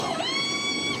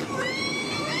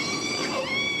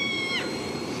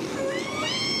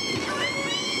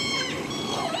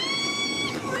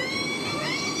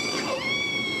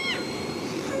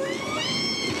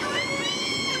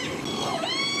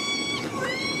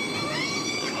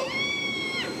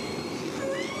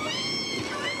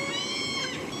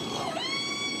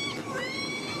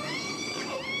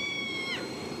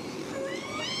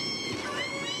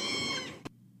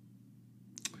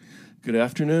Good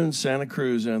afternoon, Santa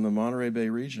Cruz and the Monterey Bay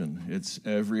region. It's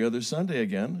every other Sunday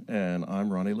again, and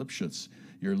I'm Ronnie Lipschutz.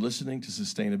 You're listening to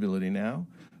Sustainability Now,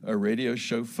 a radio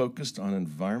show focused on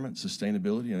environment,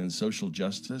 sustainability, and social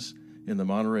justice in the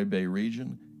Monterey Bay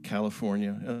region,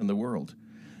 California, and the world.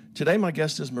 Today, my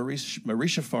guest is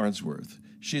Marisha Farnsworth.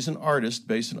 She's an artist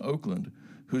based in Oakland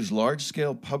whose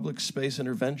large-scale public space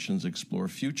interventions explore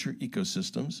future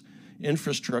ecosystems,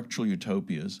 infrastructural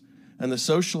utopias, and the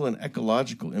social and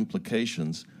ecological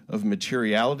implications of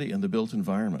materiality in the built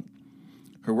environment.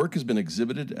 Her work has been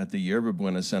exhibited at the Yerba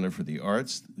Buena Center for the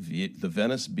Arts, the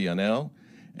Venice Biennale,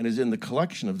 and is in the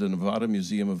collection of the Nevada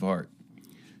Museum of Art.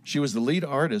 She was the lead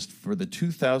artist for the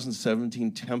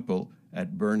 2017 Temple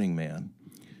at Burning Man.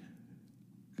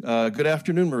 Good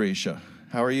afternoon, Marisha.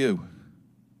 How are you?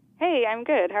 Hey, I'm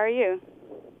good. How are you?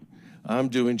 I'm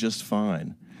doing just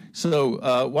fine.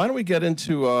 So why don't we get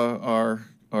into our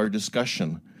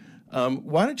discussion.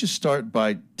 Why don't you start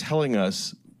by telling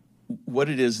us what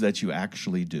it is that you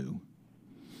actually do?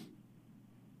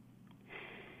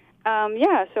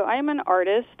 So I'm an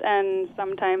artist and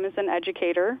sometimes an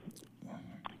educator.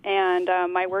 And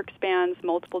my work spans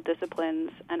multiple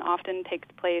disciplines and often takes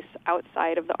place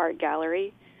outside of the art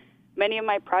gallery. Many of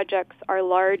my projects are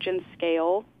large in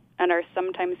scale and are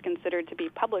sometimes considered to be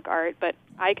public art, but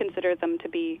I consider them to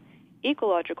be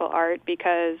ecological art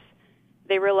because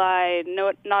they rely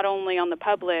not only on the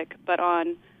public, but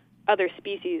on other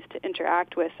species to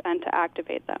interact with and to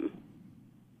activate them.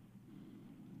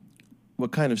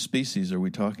 What kind of species are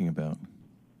we talking about?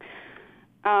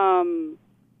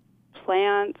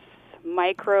 Plants,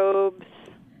 microbes.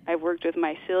 I've worked with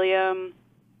mycelium.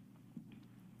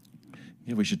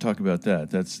 Yeah, we should talk about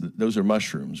that. Those are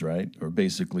mushrooms, right? Or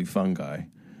basically fungi.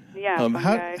 Yeah,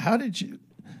 fungi. How did you...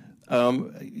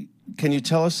 can you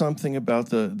tell us something about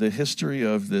the history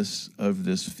of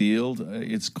this field?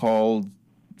 It's called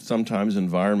sometimes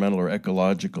environmental or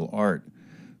ecological art,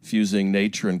 fusing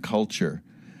nature and culture.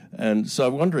 And so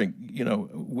I'm wondering,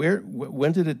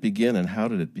 when did it begin and how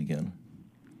did it begin?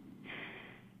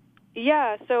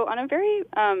 Yeah, so on a very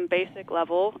basic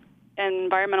level,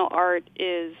 environmental art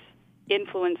is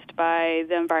influenced by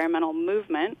the environmental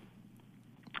movement.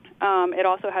 It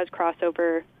also has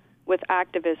crossover with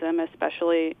activism,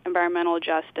 especially environmental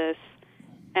justice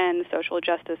and social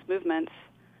justice movements.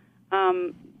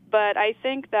 But I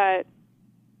think that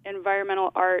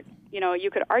environmental art, you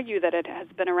could argue that it has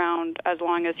been around as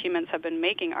long as humans have been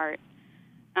making art.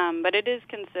 But it is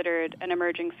considered an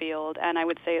emerging field, and I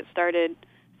would say it started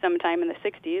sometime in the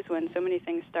 60s when so many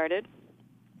things started.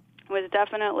 It was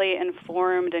definitely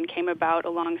informed and came about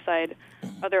alongside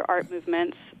other art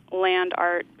movements, land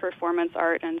art, performance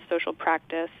art, and social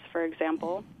practice, for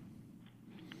example.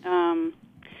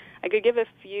 I could give a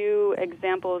few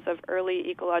examples of early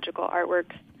ecological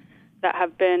artworks that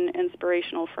have been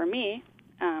inspirational for me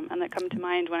and that come to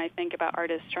mind when I think about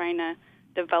artists trying to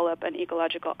develop an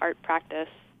ecological art practice.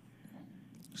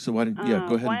 So go ahead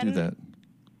and do that.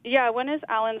 Yeah, one is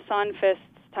Alan Sonfist's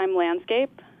Time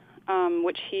Landscape,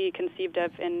 which he conceived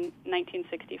of in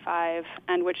 1965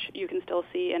 and which you can still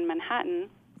see in Manhattan.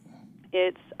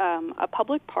 It's a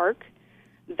public park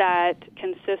that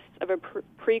consists of a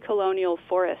pre-colonial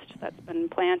forest that's been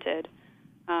planted.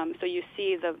 So you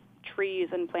see the trees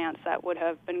and plants that would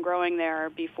have been growing there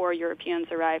before Europeans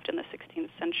arrived in the 16th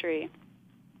century.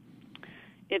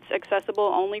 It's accessible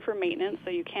only for maintenance, so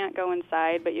you can't go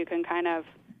inside, but you can kind of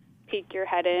peek your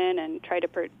head in and try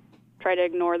to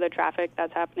ignore the traffic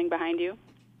that's happening behind you.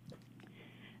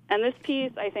 And this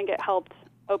piece, I think it helped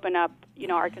open up,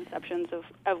 our conceptions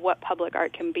of what public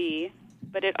art can be,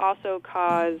 but it also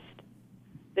caused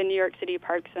the New York City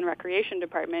Parks and Recreation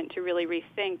Department to really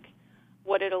rethink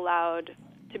what it allowed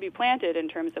to be planted in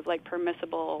terms of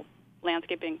permissible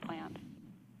landscaping plants.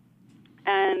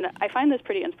 And I find this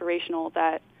pretty inspirational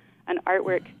that an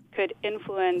artwork could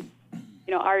influence,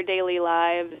 our daily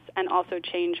lives and also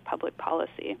change public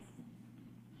policy.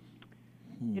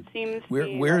 It seems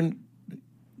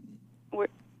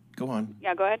Go on.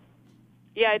 Yeah, go ahead.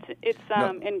 Yeah, it's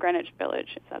in Greenwich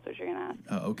Village, if that's what you're going to ask.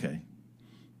 Oh, okay.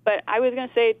 But I was going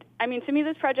to say, to me,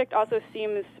 this project also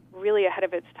seems really ahead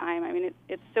of its time.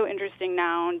 It's so interesting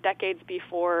now, decades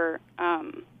before,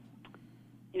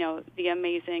 the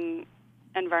amazing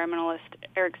environmentalist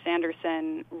Eric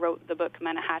Sanderson wrote the book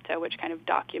Mannahatta, which kind of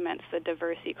documents the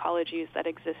diverse ecologies that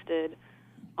existed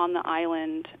on the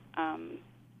island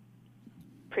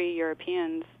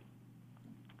pre-Europeans.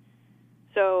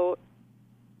 So,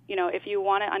 if you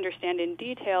want to understand in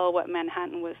detail what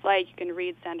Manhattan was like, you can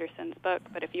read Sanderson's book.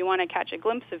 But if you want to catch a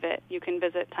glimpse of it, you can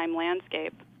visit Time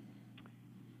Landscape.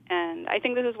 And I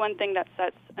think this is one thing that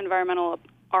sets environmental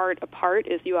art apart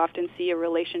is you often see a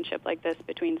relationship like this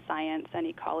between science and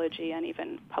ecology and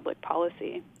even public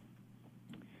policy.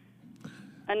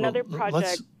 Another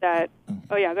project that...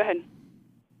 Oh, yeah, go ahead.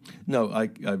 No, I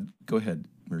go ahead,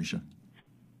 Marisha.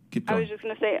 Keep going. I was just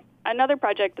going to say, another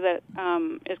project that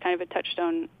is kind of a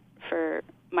touchstone for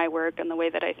my work and the way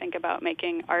that I think about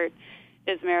making art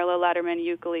is Marilla Latterman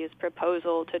Ukele's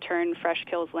proposal to turn Fresh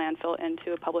Kills landfill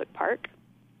into a public park.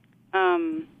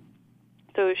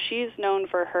 So she's known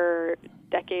for her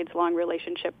decades-long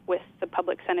relationship with the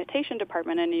public sanitation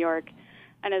department in New York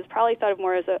and is probably thought of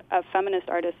more as a feminist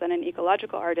artist than an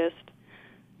ecological artist.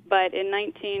 But in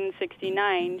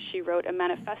 1969, she wrote a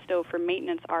manifesto for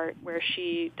maintenance art where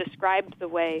she described the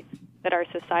way that our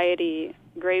society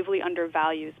gravely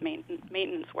undervalues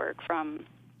maintenance work, from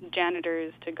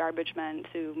janitors to garbage men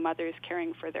to mothers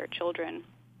caring for their children.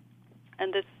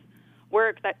 And this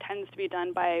work that tends to be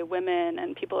done by women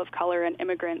and people of color and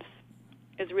immigrants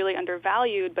is really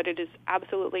undervalued, but it is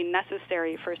absolutely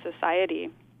necessary for society.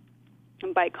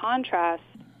 And by contrast,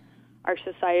 our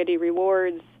society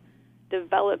rewards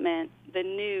development, the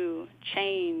new,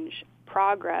 change,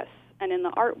 progress, and in the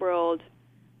art world,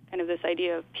 kind of this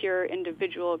idea of pure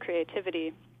individual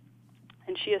creativity.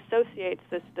 And she associates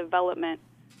this development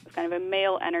with kind of a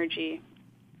male energy.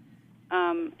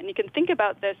 And you can think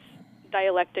about this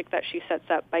dialectic that she sets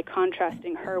up by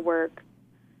contrasting her work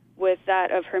with that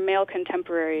of her male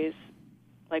contemporaries.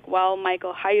 Like, while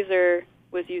Michael Heiser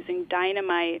was using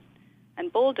dynamite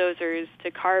and bulldozers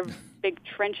to carve big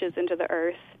trenches into the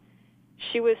earth,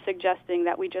 she was suggesting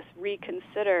that we just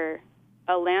reconsider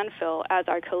a landfill as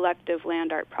our collective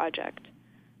land art project,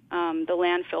 the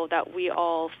landfill that we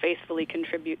all faithfully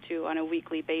contribute to on a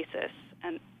weekly basis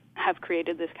and have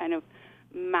created this kind of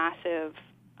massive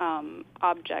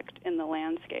object in the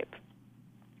landscape.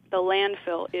 The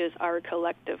landfill is our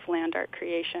collective land art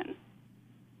creation.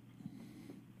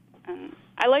 And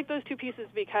I like those two pieces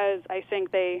because I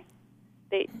think they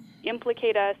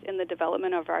implicate us in the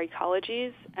development of our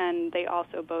ecologies, and they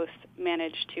also both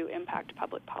manage to impact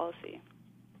public policy.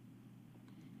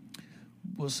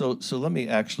 Well, so let me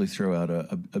actually throw out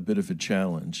a bit of a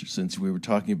challenge, since we were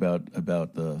talking about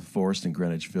the forest in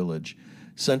Greenwich Village.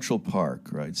 Central Park,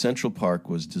 right? Central Park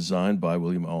was designed by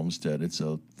William Olmsted. It's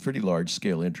a pretty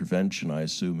large-scale intervention, I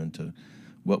assume, into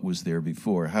what was there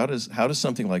before. How does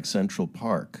something like Central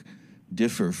Park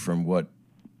differ from what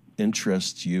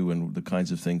interests you and the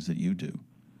kinds of things that you do?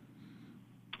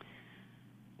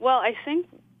 Well, I think,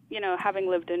 having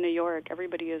lived in New York,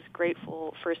 everybody is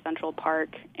grateful for Central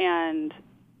Park. And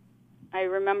I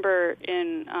remember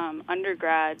in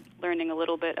undergrad learning a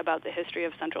little bit about the history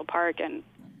of Central Park, and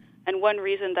one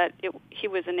reason that he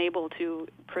was enabled to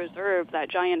preserve that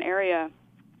giant area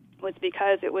was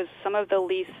because it was some of the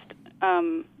least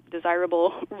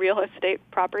desirable real estate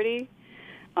property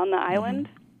on the island.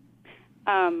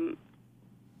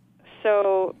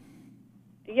 So,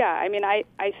 yeah, I mean, I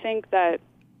think that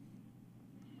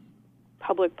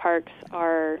public parks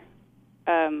are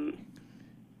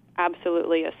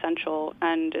absolutely essential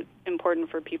and important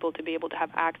for people to be able to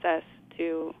have access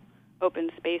to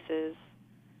open spaces.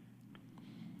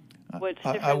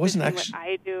 I wasn't actually. What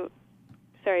I do.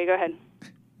 Sorry, go ahead.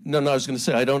 No, I was going to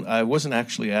say I wasn't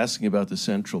actually asking about the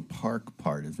Central Park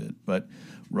part of it, but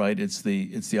right, it's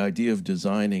the idea of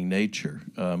designing nature,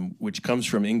 which comes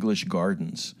from English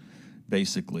gardens.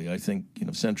 Basically, I think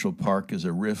Central Park is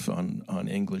a riff on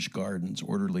English gardens,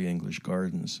 orderly English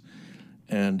gardens,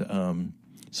 and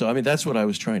so I mean that's what I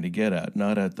was trying to get at,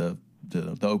 not at the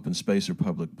open space or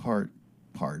public part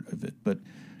of it, but.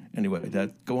 Anyway,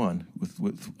 that go on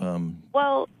with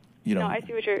well, I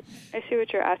see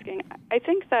what you're asking. I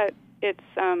think that it's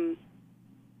one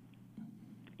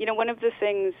of the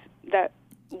things that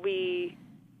we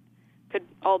could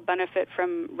all benefit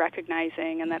from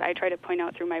recognizing, and that I try to point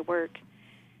out through my work,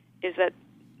 is that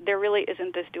there really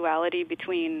isn't this duality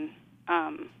between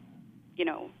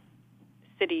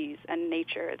cities and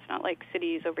nature. It's not like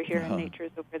cities over here and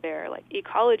nature's over there. Like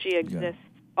ecology exists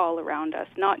all around us,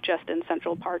 not just in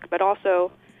Central Park, but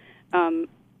also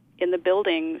in the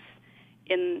buildings,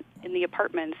 in the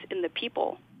apartments, in the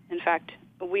people. In fact,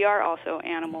 we are also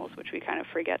animals, which we kind of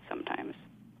forget sometimes.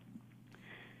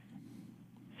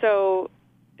 So,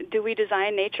 do we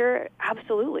design nature?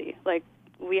 Absolutely. Like,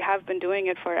 we have been doing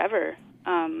it forever.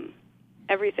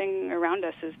 Everything around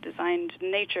us is designed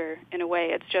nature in a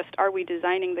way. It's just, are we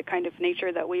designing the kind of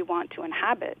nature that we want to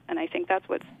inhabit? And I think that's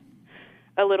what's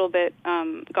a little bit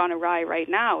gone awry right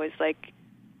now, is like,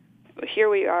 here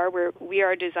we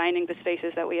are designing the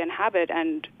spaces that we inhabit,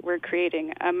 and we're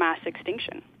creating a mass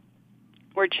extinction.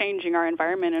 We're changing our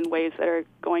environment in ways that are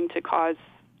going to cause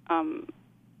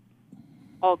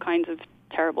all kinds of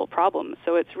terrible problems.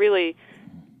 So it's really,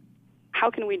 how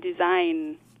can we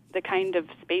design the kind of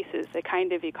spaces, the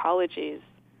kind of ecologies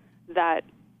that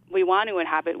we want to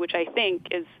inhabit, which I think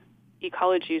is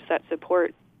ecologies that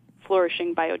support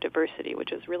flourishing biodiversity,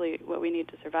 which is really what we need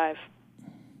to survive.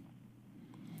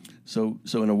 So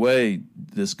in a way,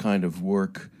 this kind of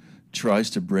work tries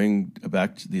to bring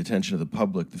back to the attention of the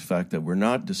public the fact that we're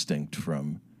not distinct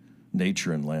from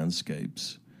nature and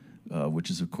landscapes, which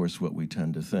is, of course, what we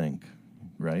tend to think,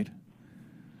 right?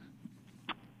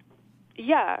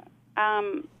 Yeah,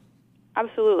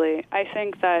 absolutely. I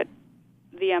think that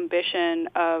the ambition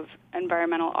of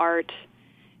environmental art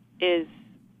is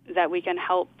that we can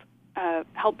help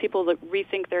people to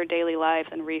rethink their daily lives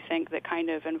and rethink the kind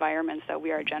of environments that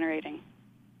we are generating.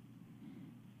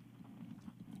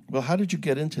 Well, how did you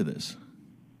get into this?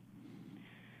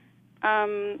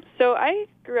 So I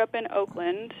grew up in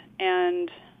Oakland, and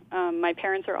my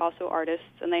parents are also artists,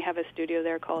 and they have a studio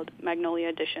there called Magnolia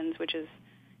Editions, which is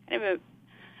kind of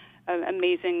an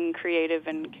amazing creative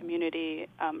and community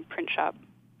print shop.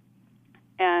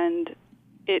 And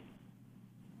it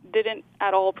didn't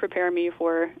at all prepare me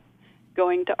for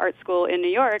going to art school in New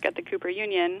York at the Cooper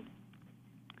Union.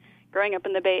 Growing up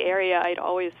in the Bay Area, I'd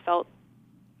always felt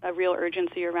a real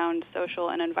urgency around social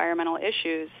and environmental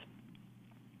issues.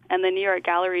 And the New York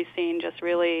gallery scene just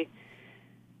really,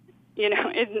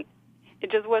 it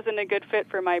just wasn't a good fit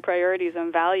for my priorities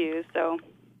and values. So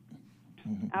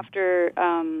after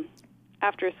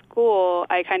school,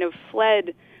 I kind of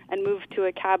fled and moved to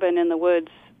a cabin in the woods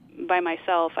by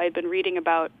myself. I had been reading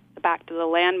about the Back to the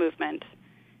Land movement,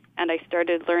 and I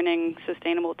started learning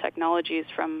sustainable technologies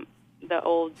from the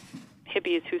old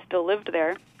hippies who still lived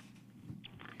there.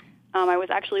 I was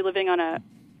actually living on a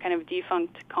kind of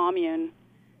defunct commune,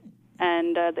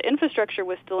 and the infrastructure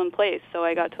was still in place, so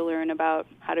I got to learn about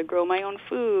how to grow my own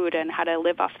food and how to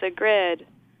live off the grid,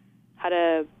 how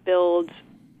to build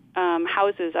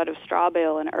houses out of straw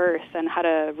bale and earth, and how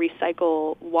to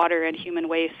recycle water and human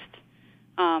waste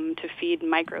to feed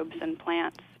microbes and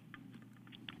plants.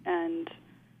 And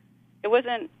it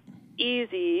wasn't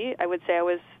easy. I would say I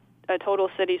was a total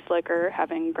city slicker,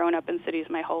 having grown up in cities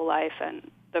my whole life, and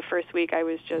the first week I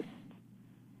was just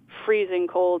freezing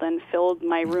cold and filled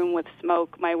my room with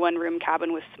smoke, my one-room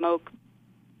cabin with smoke,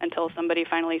 until somebody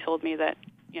finally told me that,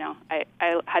 I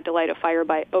had to light a fire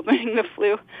by opening the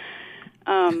flue.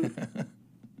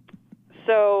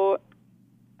 So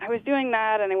I was doing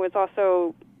that, and I was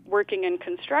also working in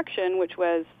construction, which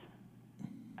was,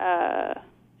 shall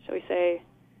we say,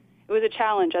 it was a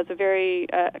challenge. As a very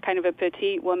kind of a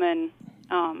petite woman,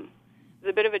 it was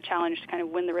a bit of a challenge to kind of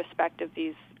win the respect of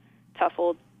these tough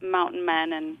old mountain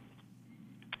men, and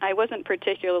I wasn't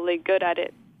particularly good at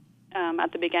it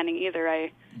at the beginning either.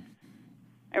 I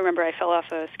remember I fell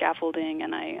off a scaffolding,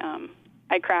 and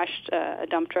I crashed a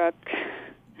dump truck,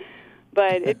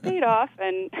 but it paid off,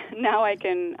 and now I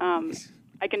can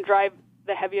drive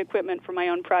the heavy equipment for my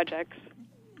own projects.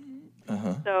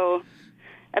 So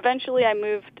eventually I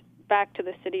moved back to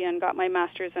the city and got my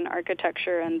master's in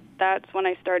architecture, and that's when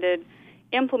I started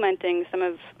implementing some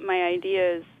of my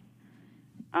ideas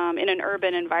in an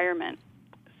urban environment.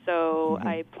 So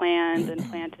I planned and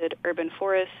planted urban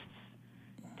forests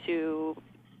to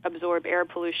absorb air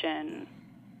pollution.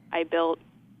 I built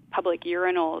public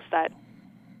urinals that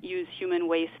use human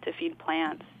waste to feed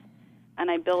plants.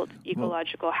 And I built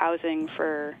ecological housing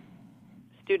for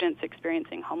students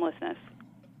experiencing homelessness.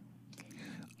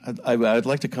 I'd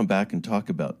like to come back and talk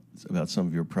about some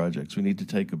of your projects. We need to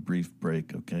take a brief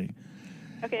break, okay?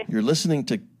 Okay. You're listening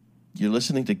to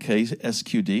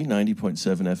KSQD 90.7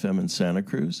 FM in Santa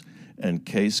Cruz and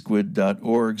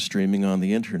ksquid.org streaming on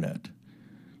the internet.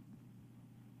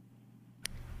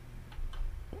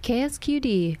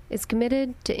 KSQD is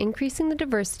committed to increasing the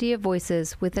diversity of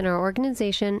voices within our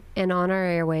organization and on our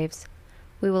airwaves.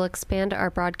 We will expand our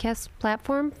broadcast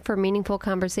platform for meaningful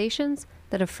conversations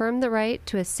that affirm the right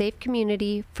to a safe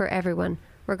community for everyone,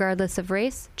 regardless of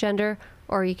race, gender,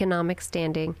 or economic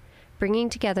standing. Bringing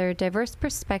together diverse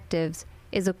perspectives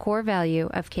is a core value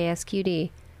of KSQD.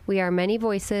 We are many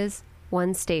voices,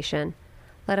 one station.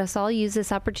 Let us all use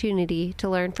this opportunity to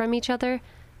learn from each other,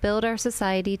 build our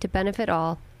society to benefit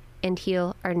all, and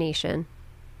heal our nation.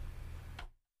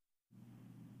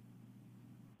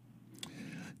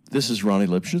 This is Ronnie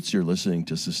Lipschutz. You're listening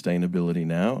to Sustainability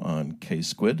Now on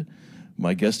K-Squid.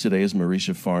 My guest today is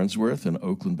Marisha Farnsworth, an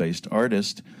Oakland-based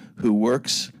artist who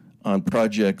works on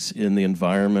projects in the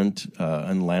environment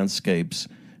and landscapes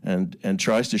and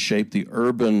tries to shape the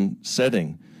urban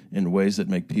setting in ways that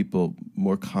make people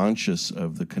more conscious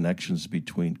of the connections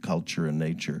between culture and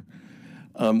nature.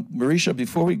 Marisha,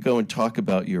 before we go and talk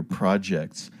about your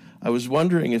projects, I was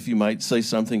wondering if you might say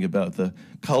something about the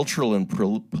cultural and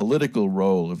political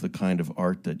role of the kind of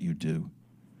art that you do.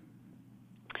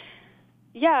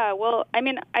 Yeah, well, I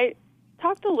mean, I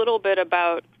talked a little bit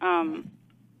about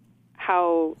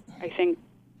how I think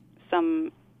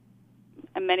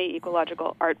many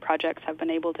ecological art projects have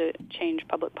been able to change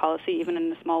public policy, even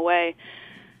in a small way.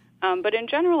 But in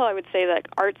general, I would say that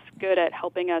art's good at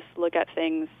helping us look at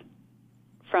things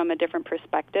from a different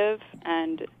perspective,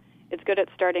 and it's good at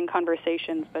starting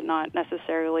conversations, but not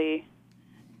necessarily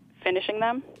finishing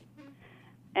them.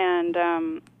 And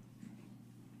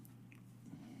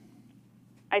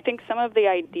I think some of the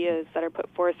ideas that are put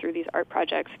forth through these art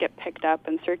projects get picked up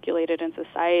and circulated in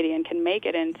society and can make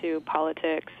it into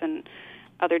politics and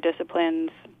other disciplines.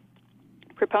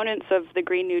 Proponents of the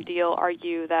Green New Deal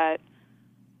argue that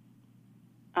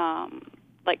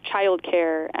like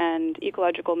childcare and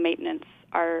ecological maintenance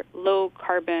are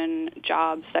low-carbon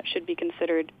jobs that should be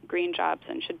considered green jobs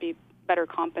and should be better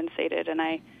compensated. And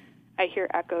I hear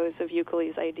echoes of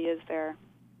Euclid's ideas there.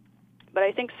 But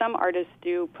I think some artists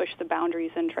do push the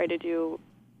boundaries and try to do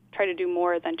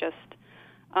more than just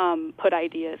put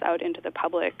ideas out into the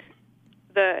public.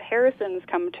 The Harrisons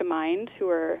come to mind, who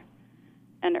are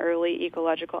an early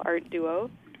ecological art duo.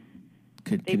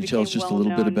 Can you tell us just a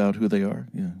little bit about who they are?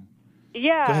 Yeah.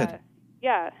 Go ahead.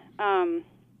 Yeah.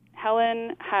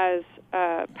 Helen has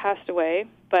passed away,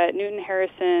 but Newton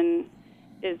Harrison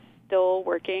is still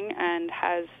working and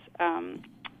has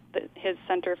his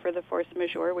Center for the Force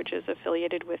Majeure, which is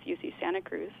affiliated with UC Santa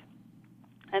Cruz.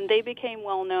 And they became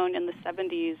well known in the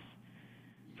 70s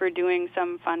for doing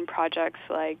some fun projects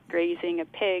like grazing a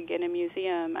pig in a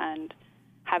museum and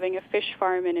having a fish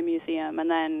farm in a museum, and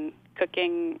then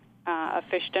cooking a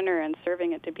fish dinner and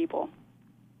serving it to people.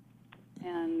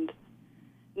 And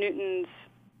Newton's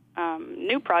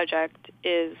new project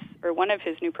or one of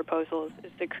his new proposals,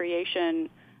 is the creation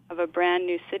of a brand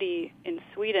new city in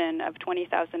Sweden of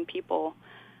 20,000 people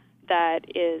that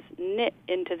is knit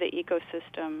into the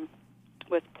ecosystem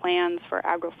with plans for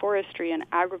agroforestry and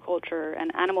agriculture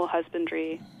and animal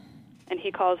husbandry. And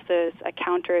he calls this a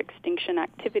counter-extinction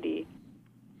activity.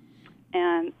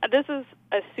 And this is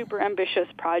a super ambitious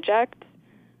project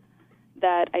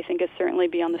that I think is certainly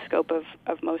beyond the scope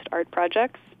of most art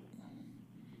projects.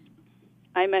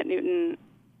 I met Newton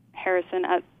Harrison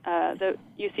at the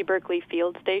UC Berkeley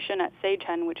field station at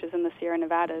Sage-Hen, which is in the Sierra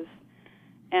Nevadas.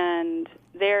 And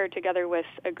there, together with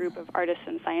a group of artists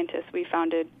and scientists, we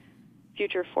founded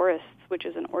Future Forests, which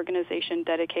is an organization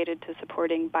dedicated to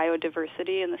supporting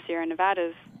biodiversity in the Sierra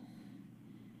Nevadas.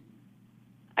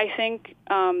 I think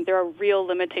there are real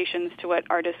limitations to what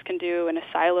artists can do in a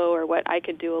silo or what I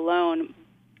could do alone.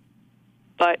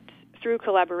 But through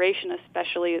collaboration,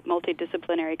 especially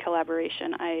multidisciplinary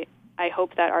collaboration, I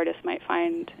hope that artists might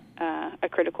find a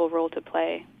critical role to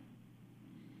play.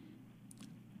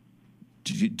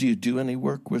 Do you do any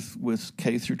work with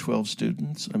K through 12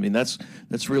 students? I mean, that's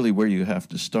really where you have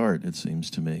to start, it seems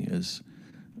to me, is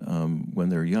when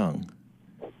they're young.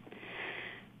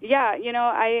 Yeah,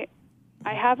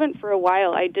 I haven't for a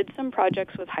while. I did some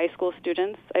projects with high school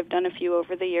students. I've done a few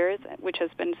over the years, which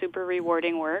has been super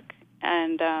rewarding work.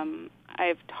 And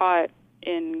I've taught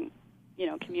in,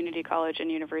 community college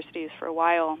and universities for a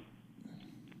while.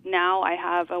 Now I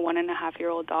have a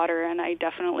 1.5-year-old daughter, and I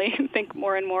definitely think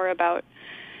more and more about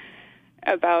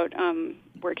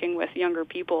working with younger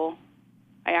people.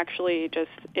 I actually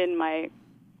just, in my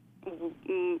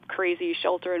crazy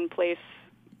shelter-in-place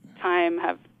time,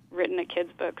 have written a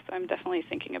kid's book, so I'm definitely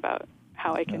thinking about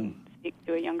how I can speak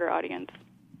to a younger audience.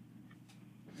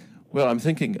 Well, I'm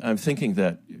thinking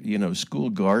that school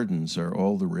gardens are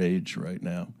all the rage right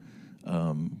now.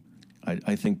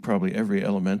 I think probably every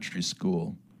elementary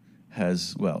school in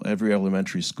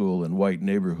white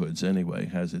neighborhoods anyway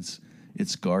has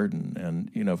its garden,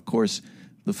 and of course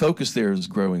the focus there is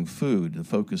growing food. The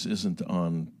focus isn't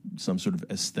on some sort of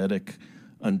aesthetic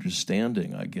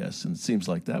understanding, I guess, and it seems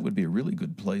like that would be a really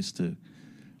good place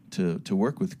to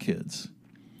work with kids.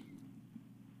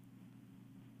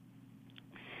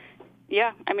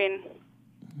 Yeah, I mean,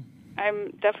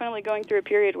 I'm definitely going through a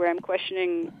period where I'm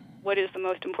questioning what is the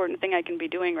most important thing I can be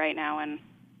doing right now, and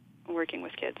working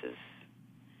with kids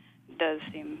does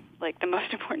seem like the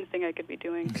most important thing I could be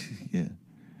doing.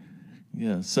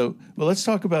 Yeah. So, well, let's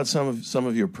talk about some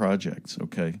of your projects,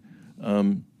 okay?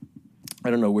 I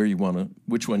don't know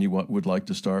which one you would like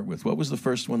to start with. What was the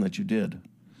first one that you did?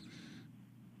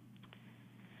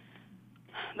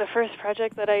 The first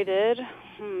project that I did?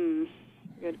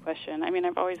 Good question. I mean,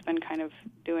 I've always been kind of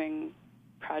doing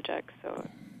projects, so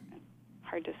it's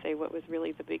hard to say what was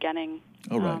really the beginning.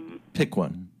 Oh, right. Pick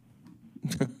one.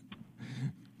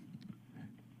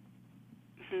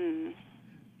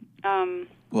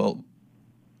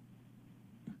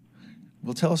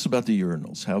 Well, tell us about the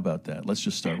urinals. How about that? Let's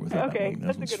just start with that. Okay,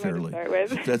 That that's a good one to start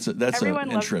with. That's Everyone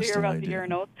an loves to hear interesting about idea. the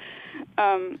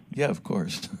urinals. Yeah, of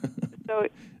course. So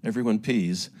everyone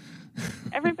pees.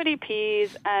 Everybody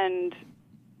pees, and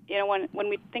when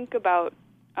we think about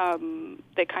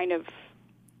the kind of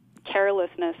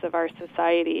carelessness of our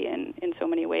society in so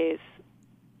many ways,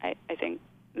 I think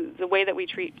the way that we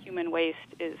treat human waste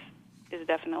is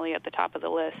definitely at the top of the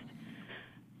list.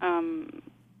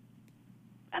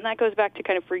 And that goes back to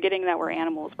kind of forgetting that we're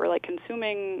animals. We're like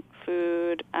consuming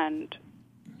food, and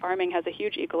farming has a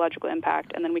huge ecological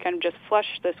impact, and then we kind of just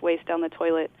flush this waste down the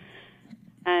toilet.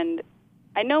 And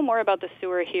I know more about the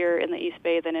sewer here in the East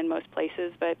Bay than in most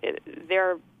places, but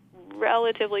they're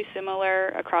relatively similar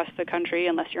across the country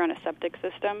unless you're on a septic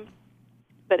system.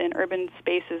 But in urban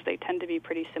spaces, they tend to be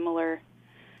pretty similar,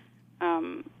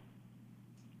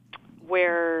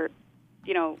 where,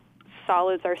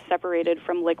 solids are separated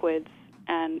from liquids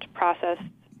and processed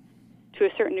to a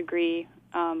certain degree.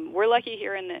 We're lucky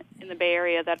here in the Bay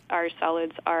Area that our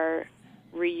solids are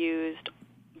reused,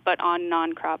 but on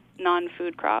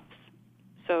non-food crops,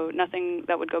 so nothing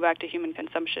that would go back to human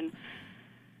consumption.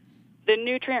 The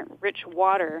nutrient-rich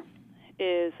water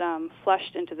is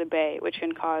flushed into the bay, which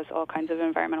can cause all kinds of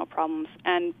environmental problems.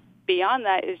 And beyond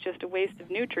that is just a waste of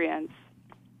nutrients.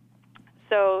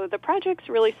 So the projects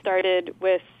really started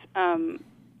with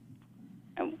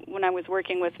when I was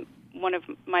working with one of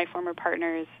my former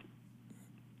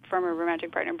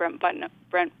romantic partner, Brent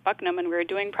Bucknam, and we were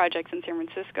doing projects in San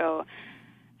Francisco.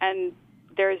 And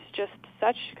there's just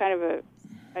such kind of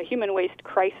a human waste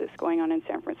crisis going on in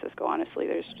San Francisco, honestly.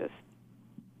 There's just,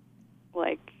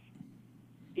 like,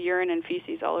 urine and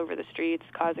feces all over the streets,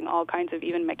 causing all kinds of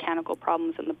even mechanical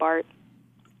problems in the BART.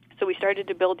 So we started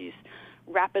to build these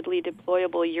rapidly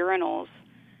deployable urinals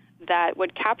that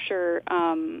would capture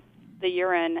the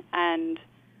urine, and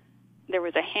there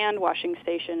was a hand washing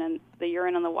station, and the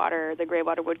urine and the gray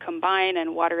water would combine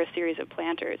and water a series of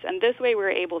planters. And this way we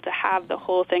were able to have the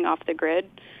whole thing off the grid,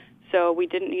 so we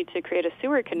didn't need to create a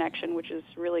sewer connection, which is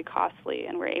really costly,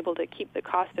 and we're able to keep the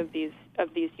cost of these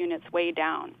units way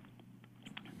down.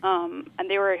 And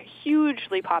they were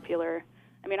hugely popular.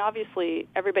 I mean, obviously,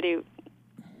 everybody's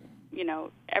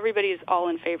all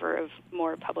in favor of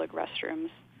more public restrooms.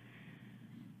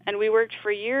 And we worked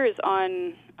for years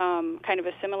on kind of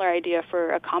a similar idea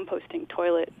for a composting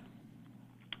toilet,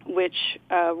 which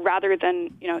rather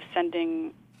than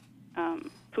sending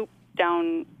poop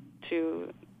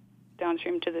downstream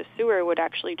to the sewer, would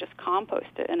actually just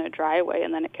compost it in a dry way,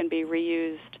 and then it can be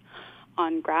reused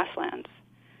on grasslands.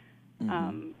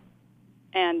 Mm-hmm.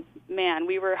 And man,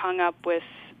 we were hung up with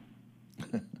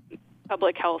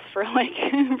public health for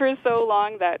for so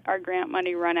long that our grant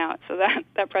money ran out, so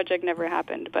that project never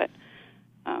happened. But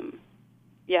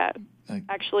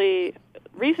actually,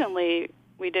 recently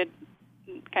we did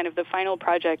kind of the final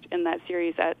project in that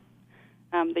series at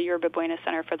the Yerba Buena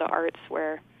Center for the Arts,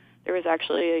 where there was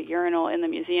actually a urinal in the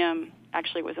museum.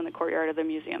 Actually, it was in the courtyard of the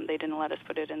museum. They didn't let us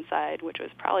put it inside, which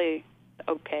was probably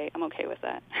okay. I'm okay with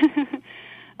that.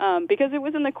 Because it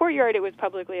was in the courtyard, it was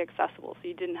publicly accessible, so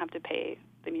you didn't have to pay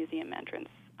the museum entrance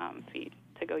fee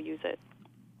to go use it.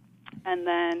 And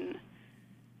then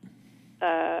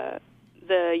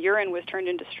the urine was turned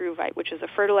into struvite, which is a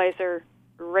fertilizer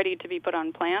ready to be put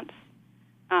on plants,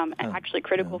 and actually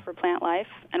critical for plant life.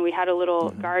 And we had a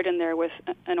little garden there with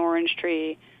an orange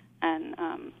tree, and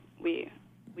we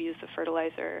used the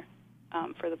fertilizer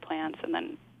for the plants. And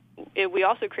then we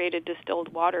also created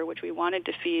distilled water, which we wanted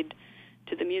to feed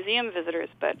to the museum visitors,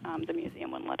 but the museum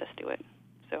wouldn't let us do it.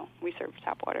 So we served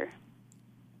tap water.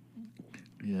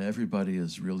 Yeah, everybody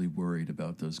is really worried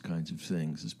about those kinds of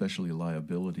things, especially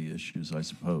liability issues, I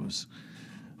suppose.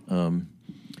 So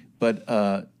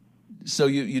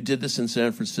you did this in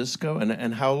San Francisco,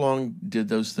 and how long did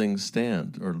those things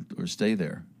stand or stay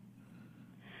there?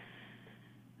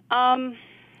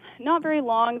 Not very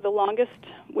long. The longest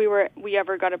we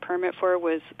ever got a permit for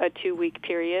was a 2-week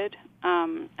period,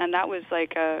 and that was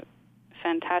like a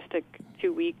fantastic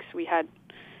 2 weeks. We had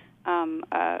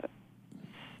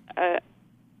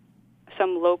some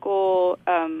local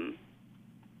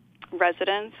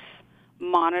residents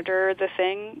monitor the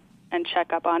thing and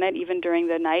check up on it even during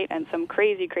the night, and some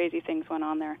crazy things went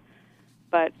on there.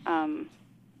 But that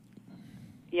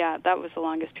was the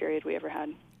longest period we ever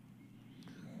had.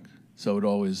 So it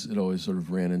always sort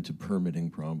of ran into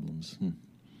permitting problems.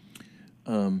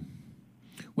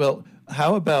 Well,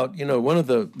 how about, one of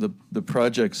the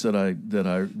projects that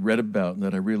I read about and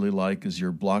that I really like is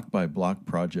your block by block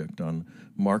project on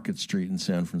Market Street in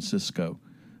San Francisco.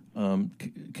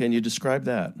 Can you describe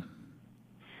that?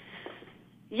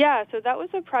 Yeah, so that was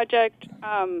a project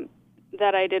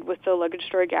that I did with the Luggage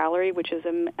Store Gallery, which is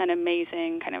an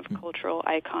amazing kind of cultural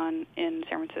icon in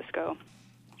San Francisco.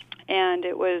 And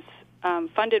it was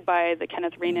funded by the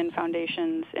Kenneth Renan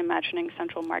Foundation's Imagining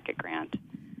Central Market grant.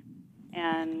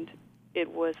 And it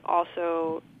was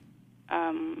also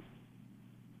San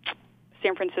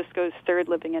Francisco's third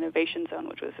Living Innovation Zone,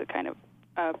 which was a kind of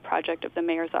project of the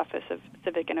Mayor's Office of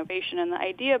Civic Innovation. And the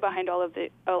idea behind all of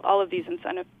these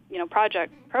incentive,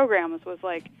 programs was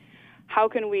like, how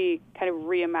can we kind of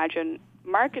reimagine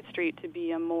Market Street to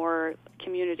be a more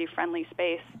community-friendly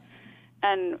space?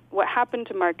 And what happened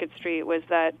to Market Street was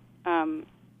that in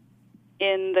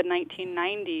the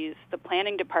 1990s, the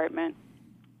planning department,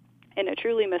 in a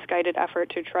truly misguided effort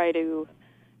to try to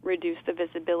reduce the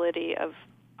visibility of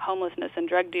homelessness and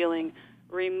drug dealing,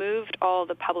 removed all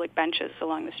the public benches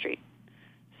along the street.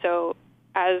 So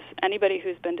as anybody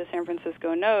who's been to San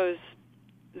Francisco knows,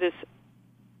 this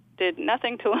did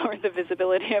nothing to lower the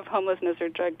visibility of homelessness or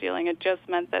drug dealing. It just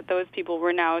meant that those people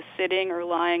were now sitting or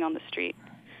lying on the street.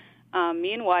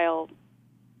 Meanwhile,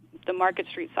 the Market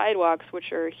Street sidewalks,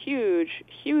 which are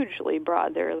hugely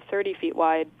broad, they're 30 feet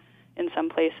wide in some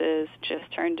places, just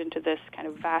turned into this kind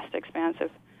of vast expanse of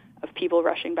people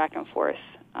rushing back and forth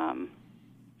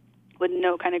with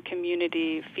no kind of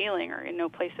community feeling or no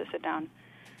place to sit down.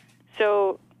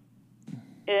 So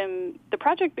in the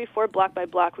project before Block by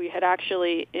Block, we had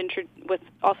actually, with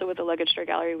the Luggage Store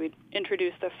Gallery, we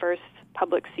introduced the first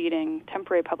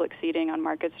temporary public seating on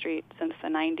Market Street since the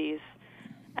 90s.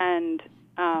 And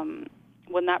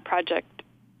when that project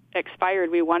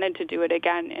expired, we wanted to do it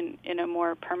again in a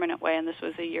more permanent way, and this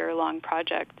was a year-long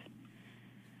project.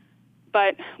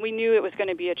 But we knew it was going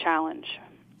to be a challenge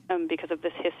because of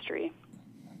this history.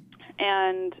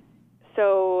 And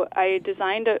so I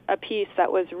designed a piece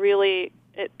that was really,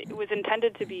 it was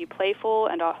intended to be playful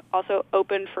and also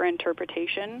open for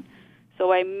interpretation.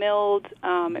 So I milled,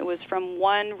 it was from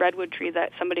one redwood tree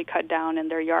that somebody cut down in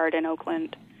their yard in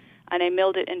Oakland, and I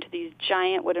milled it into these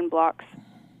giant wooden blocks,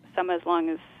 some as long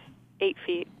as 8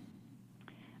 feet,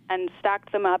 and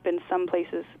stacked them up in some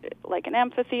places like an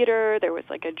amphitheater. There was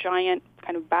like a giant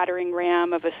kind of battering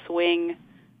ram of a swing.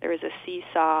 There was a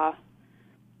seesaw.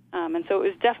 And so it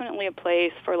was definitely a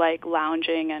place for like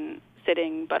lounging and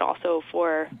sitting, but also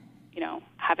for,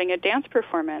 having a dance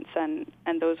performance, and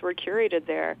those were curated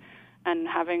there, and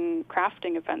having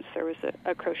crafting events. There was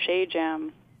a crochet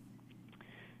jam.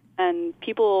 And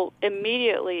people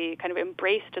immediately kind of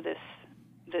embraced this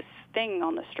thing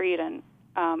on the street, and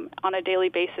on a daily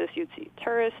basis you'd see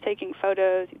tourists taking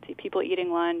photos, you'd see people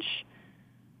eating lunch,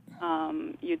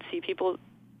 you'd see people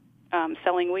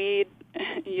selling weed,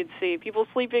 you'd see people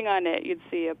sleeping on it, you'd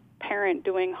see a parent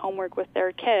doing homework with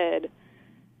their kid,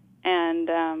 and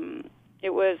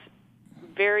it was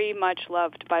very much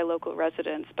loved by local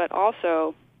residents, but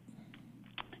also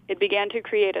it began to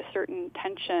create a certain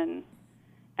tension.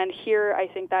 And here I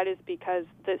think that is because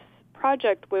this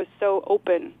project was so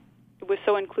open. It was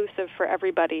so inclusive for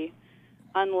everybody,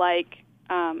 unlike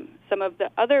some of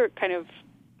the other kind of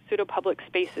pseudo-public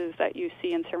spaces that you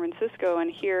see in San Francisco.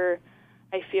 And here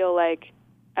I feel like,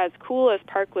 as cool as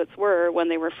parklets were when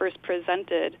they were first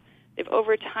presented, they've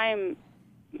over time,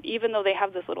 even though they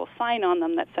have this little sign on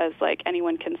them that says, like,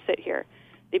 anyone can sit here,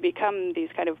 they become these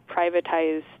kind of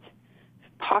privatized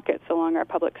pockets along our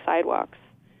public sidewalks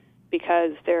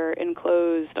because they're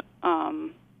enclosed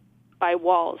by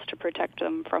walls to protect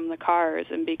them from the cars,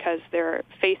 and because they're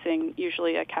facing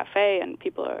usually a cafe and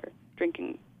people are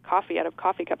drinking coffee out of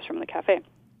coffee cups from the cafe.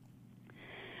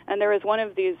 And there was one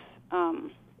of these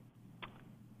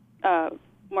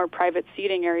more private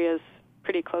seating areas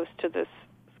pretty close to this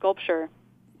sculpture,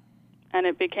 and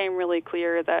it became really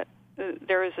clear that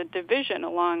there was a division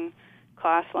along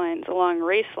class lines, along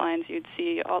race lines. You'd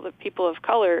see all the people of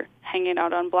color hanging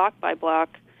out on Block by Block,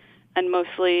 and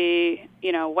mostly,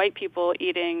 white people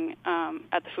eating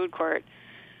at the food court.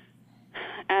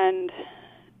 And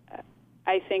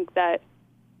I think that,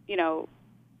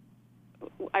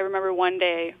 I remember one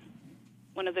day,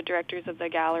 one of the directors of the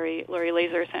gallery, Lori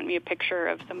Laser, sent me a picture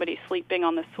of somebody sleeping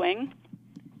on the swing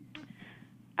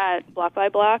at Block by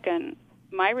Block, and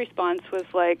my response was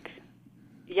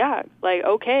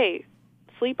okay,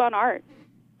 sleep on art.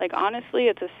 Like, honestly,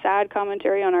 it's a sad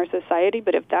commentary on our society,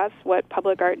 but if that's what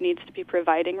public art needs to be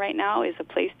providing right now, is a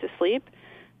place to sleep,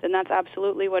 then that's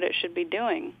absolutely what it should be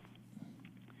doing.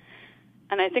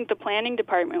 And I think the planning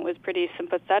department was pretty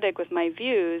sympathetic with my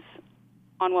views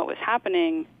on what was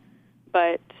happening,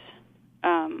 but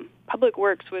Public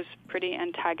Works was pretty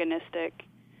antagonistic,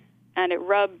 and it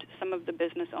rubbed some of the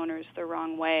business owners the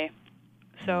wrong way.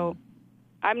 So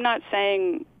I'm not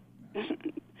saying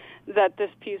that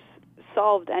this piece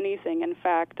solved anything. In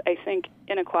fact, I think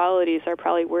inequalities are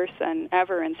probably worse than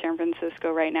ever in San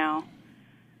Francisco right now.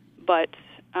 But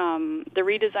the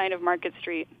redesign of Market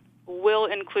Street will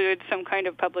include some kind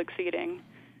of public seating.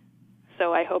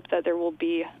 So I hope that there will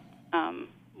be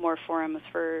more forums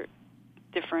for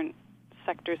different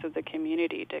sectors of the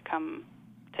community to come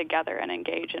together and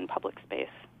engage in public space.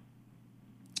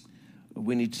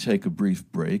 We need to take a brief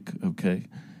break, okay?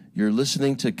 You're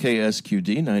listening to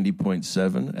KSQD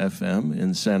 90.7 FM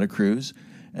in Santa Cruz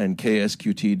and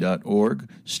ksqt.org,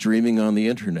 streaming on the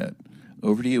internet.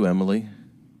 Over to you, Emily.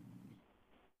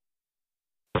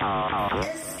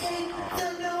 Escape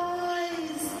the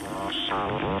noise.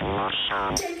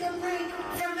 Take a break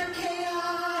from the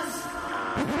chaos.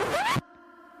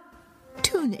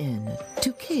 Tune in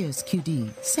to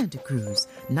KSQD Santa Cruz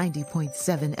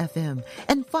 90.7 FM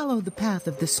and follow the path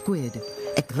of the squid.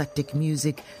 Eclectic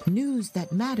music, news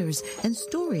that matters, and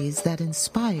stories that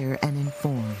inspire and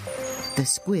inform. The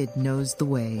squid knows the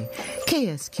way.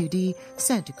 KSQD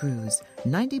Santa Cruz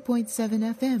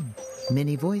 90.7 FM.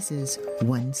 Many voices,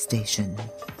 one station.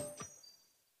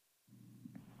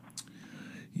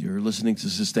 You're listening to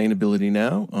Sustainability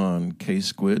Now on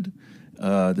K-Squid.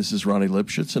 This is Ronnie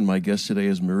Lipschutz, and my guest today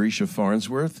is Marisha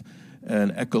Farnsworth, an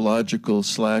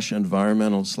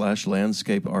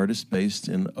ecological/environmental/landscape artist based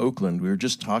in Oakland. We were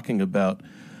just talking about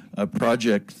a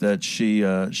project that she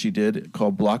did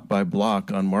called Block by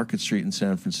Block on Market Street in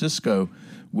San Francisco,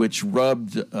 which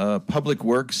rubbed Public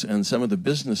Works and some of the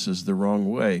businesses the wrong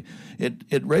way.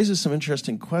 It raises some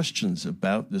interesting questions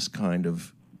about this kind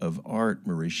of art,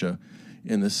 Marisha,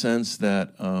 in the sense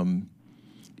that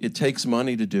it takes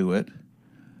money to do it.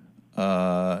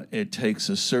 It takes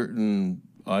a certain,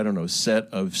 set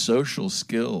of social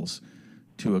skills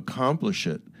to accomplish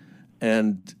it.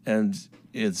 And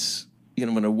it's,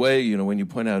 in a way, when you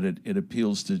point out it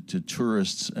appeals to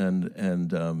tourists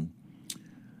and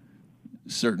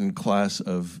certain class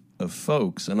of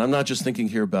folks. And I'm not just thinking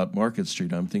here about Market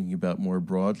Street, I'm thinking about more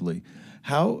broadly.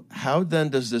 How then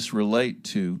does this relate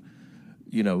to,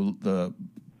 the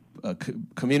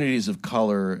communities of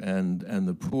color and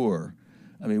the poor?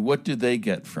 I mean, what do they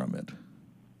get from it?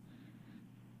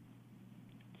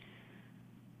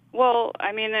 Well,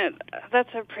 I mean, that's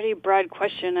a pretty broad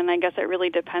question, and I guess it really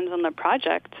depends on the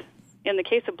project. In the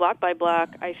case of Block by Block,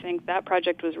 I think that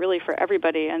project was really for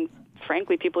everybody, and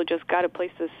frankly, people just got a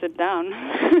place to sit down.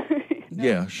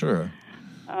 Yeah, sure.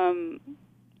 There's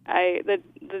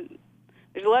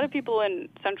a lot of people in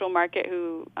Central Market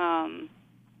who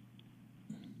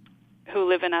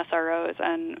live in SROs,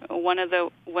 and one of the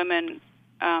women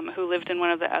who lived in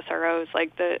one of the SROs,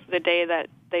 like the day that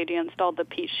they deinstalled the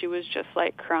piece, she was just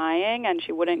like crying and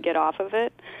she wouldn't get off of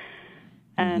it.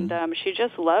 And she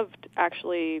just loved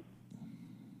actually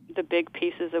the big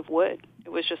pieces of wood. It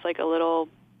was just like a little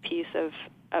piece of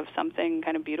something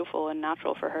kind of beautiful and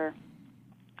natural for her.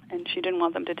 And she didn't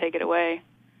want them to take it away.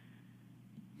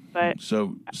 But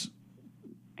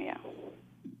yeah.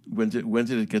 When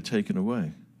did it get taken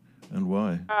away? And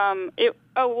why? It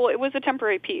was a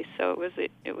temporary piece, so it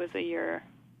was a year.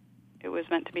 It was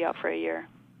meant to be out for a year.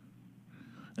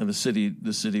 And the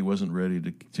city wasn't ready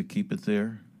to keep it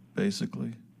there,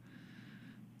 basically.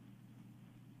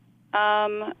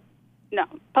 No,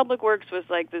 Public Works was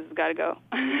like, this has got to go.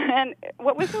 And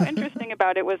what was so interesting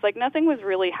about it was like nothing was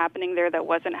really happening there that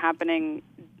wasn't happening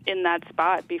in that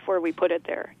spot before we put it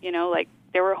there. Like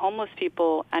there were homeless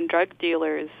people and drug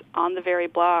dealers on the very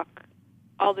block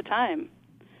all the time.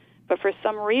 But for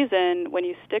some reason, when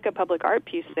you stick a public art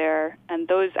piece there and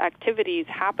those activities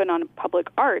happen on public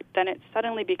art, then it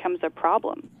suddenly becomes a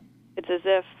problem. It's as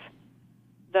if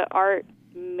the art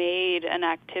made an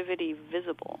activity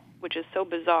visible, which is so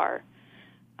bizarre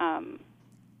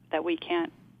that we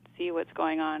can't see what's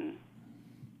going on,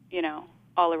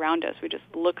 all around us. We just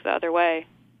look the other way.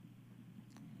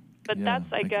 But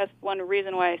that's, I guess, one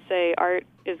reason why I say art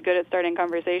is good at starting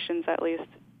conversations, at least.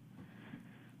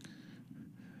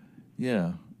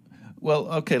 Yeah.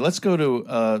 Well, okay, let's go to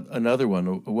another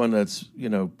one that's,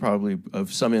 probably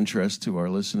of some interest to our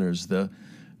listeners, the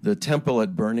temple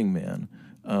at Burning Man.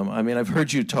 I've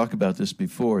heard you talk about this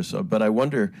before, but I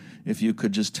wonder if you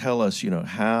could just tell us,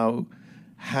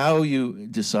 how you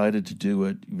decided to do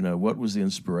it, what was the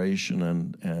inspiration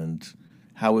and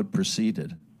how it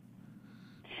proceeded.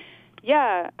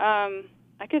 Yeah,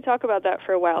 I could talk about that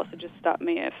for a while, so just stop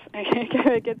me if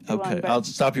it gets too long. Okay, I'll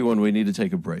stop you when we need to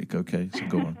take a break. Okay, so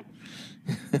go on.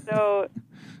 So,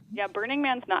 yeah, Burning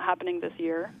Man's not happening this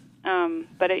year,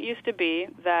 but it used to be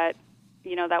that,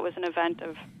 that was an event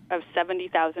of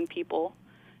 70,000 people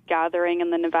gathering in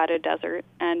the Nevada desert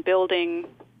and building,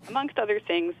 amongst other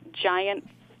things, giant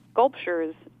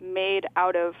sculptures made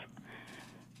out of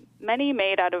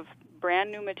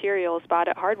brand new materials bought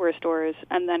at hardware stores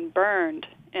and then burned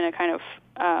in a kind of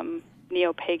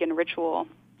neo-pagan ritual.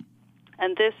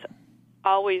 And this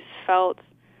always felt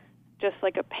just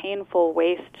like a painful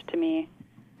waste to me.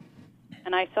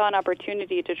 And I saw an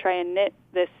opportunity to try and knit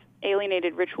this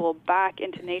alienated ritual back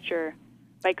into nature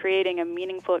by creating a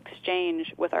meaningful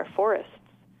exchange with our forests,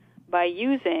 by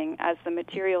using as the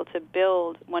material to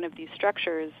build one of these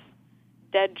structures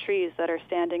dead trees that are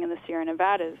standing in the Sierra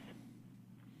Nevadas.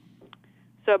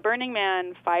 So Burning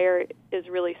Man fire is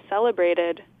really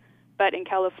celebrated, but in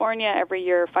California every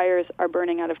year fires are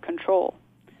burning out of control.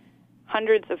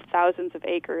 Hundreds of thousands of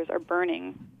acres are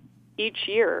burning each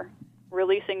year,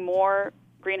 releasing more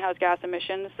greenhouse gas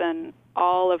emissions than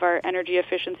all of our energy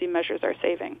efficiency measures are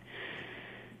saving.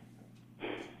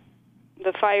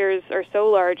 The fires are so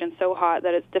large and so hot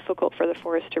that it's difficult for the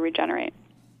forest to regenerate.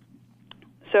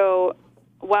 So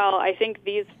while I think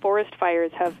these forest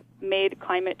fires have made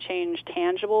climate change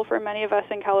tangible for many of us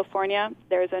in California,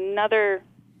 there's another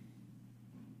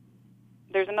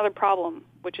problem,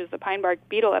 which is the pine bark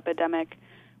beetle epidemic,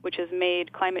 which has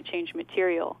made climate change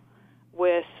material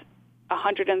with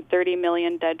 130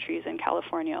 million dead trees in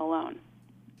California alone.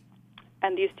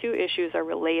 And these two issues are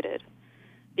related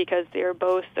because they are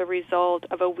both the result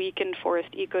of a weakened forest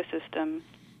ecosystem,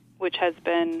 which has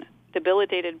been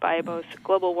debilitated by both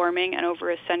global warming and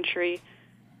over a century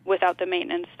without the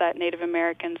maintenance that Native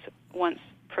Americans once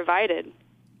provided.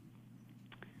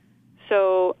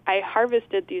 So I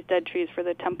harvested these dead trees for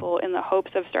the temple in the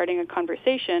hopes of starting a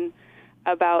conversation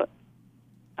about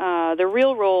the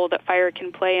real role that fire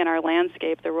can play in our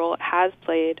landscape, the role it has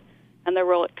played, and the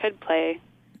role it could play.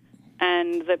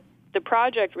 And the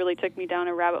project really took me down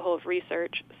a rabbit hole of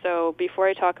research. So before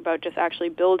I talk about just actually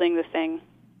building the thing,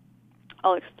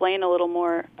 I'll explain a little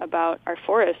more about our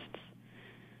forests.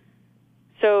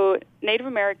 So Native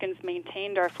Americans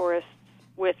maintained our forests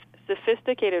with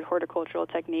sophisticated horticultural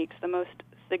techniques, the most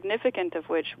significant of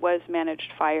which was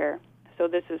managed fire. So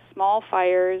this is small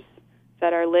fires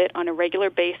that are lit on a regular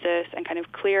basis and kind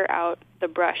of clear out the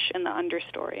brush in the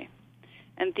understory.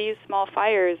 And these small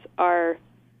fires are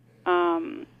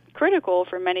critical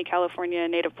for many California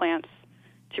native plants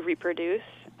to reproduce.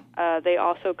 They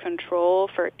also control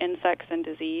for insects and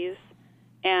disease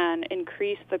and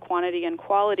increase the quantity and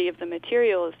quality of the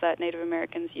materials that Native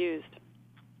Americans used.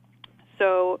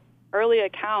 So early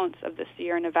accounts of the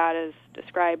Sierra Nevadas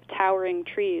describe towering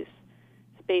trees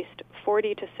spaced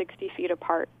 40 to 60 feet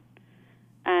apart.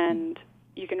 And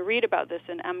you can read about this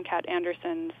in M. Cat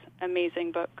Anderson's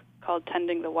amazing book called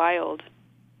Tending the Wild.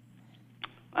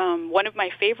 One of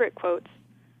my favorite quotes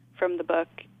from the book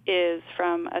is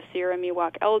from a Sierra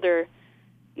Miwok elder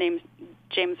named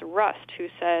James Rust, who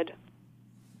said,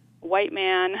 "White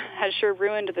man has sure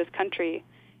ruined this country.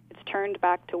 It's turned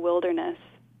back to wilderness."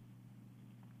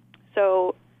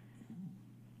 So,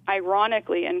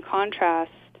 ironically, in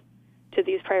contrast to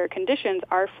these prior conditions,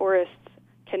 our forests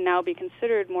can now be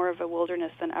considered more of a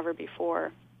wilderness than ever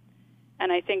before.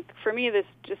 And I think, for me, this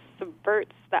just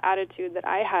subverts the attitude that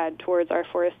I had towards our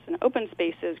forests and open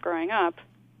spaces growing up.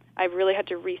 I've really had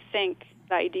to rethink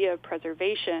the idea of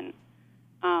preservation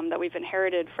that we've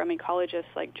inherited from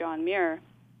ecologists like John Muir,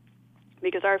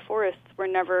 because our forests were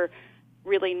never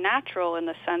really natural in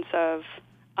the sense of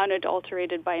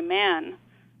unadulterated by man.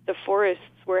 The forests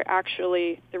were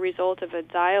actually the result of a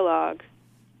dialogue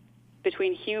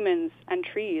between humans and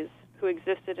trees who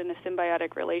existed in a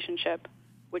symbiotic relationship,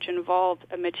 which involved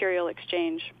a material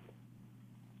exchange.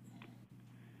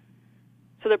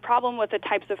 So the problem with the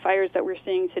types of fires that we're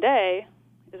seeing today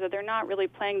is that they're not really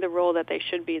playing the role that they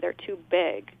should be. They're too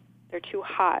big. They're too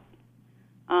hot.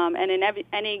 And in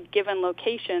any given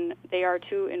location, they are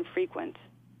too infrequent.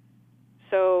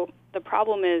 So the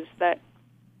problem is that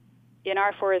in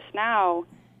our forests now,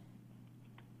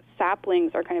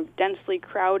 saplings are kind of densely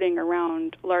crowding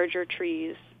around larger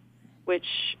trees,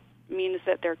 which means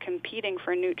that they're competing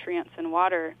for nutrients and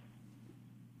water.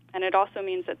 And it also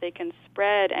means that they can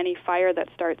spread any fire that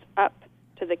starts up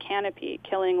to the canopy,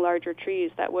 killing larger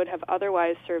trees that would have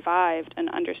otherwise survived an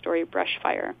understory brush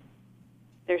fire.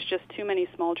 There's just too many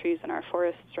small trees in our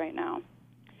forests right now.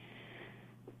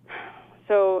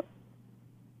 So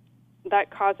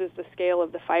that causes the scale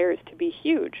of the fires to be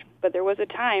huge. But there was a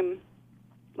time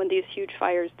when these huge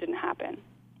fires didn't happen.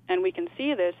 And we can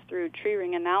see this through tree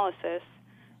ring analysis,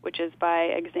 which is by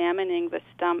examining the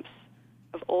stumps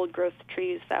of old-growth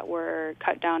trees that were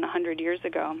cut down 100 years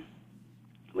ago.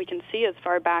 We can see as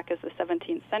far back as the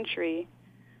 17th century,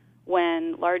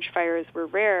 when large fires were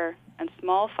rare and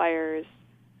small fires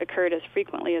occurred as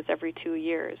frequently as every 2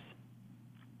 years.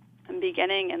 And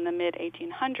beginning in the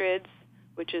mid-1800s,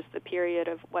 which is the period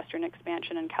of western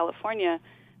expansion in California,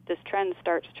 this trend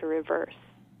starts to reverse.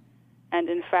 And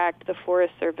in fact, the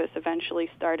Forest Service eventually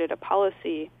started a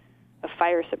policy of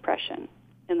fire suppression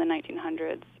in the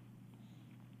 1900s.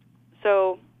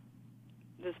 So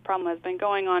this problem has been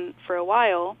going on for a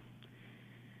while.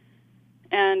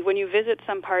 And when you visit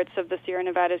some parts of the Sierra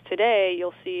Nevadas today,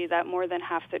 you'll see that more than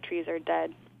half the trees are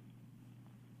dead.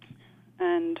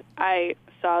 And I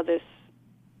saw this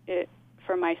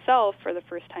for myself for the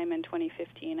first time in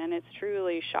 2015, and it's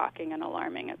truly shocking and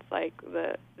alarming. It's like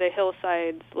the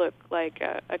hillsides look like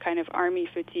a kind of army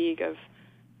fatigue of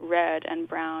red and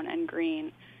brown and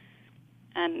green.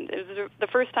 And it was the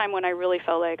first time when I really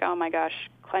felt like, oh my gosh,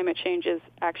 climate change is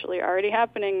actually already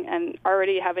happening and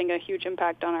already having a huge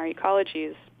impact on our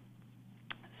ecologies.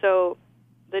 So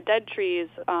the dead trees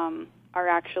are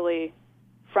actually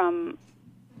from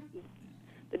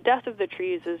the death of the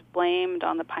trees is blamed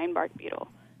on the pine bark beetle,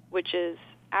 which is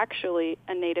actually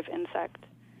a native insect.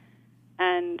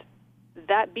 And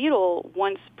that beetle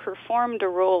once performed a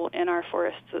role in our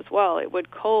forests as well. It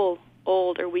would cull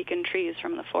old or weakened trees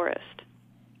from the forest.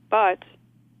 But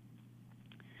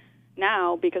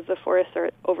now, because the forests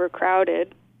are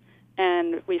overcrowded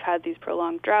and we've had these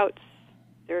prolonged droughts,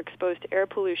 they're exposed to air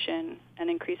pollution and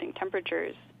increasing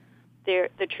temperatures,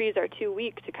 the trees are too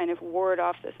weak to kind of ward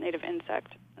off this native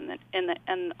insect.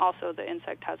 And also the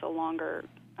insect has a longer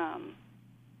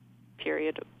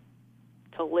period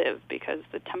to live because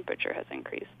the temperature has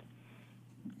increased.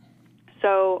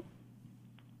 So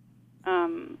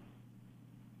I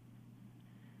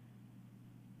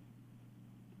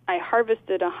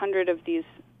harvested 100 of these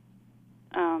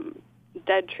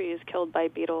dead trees killed by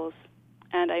beetles,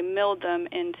 and I milled them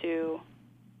into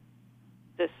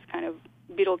this kind of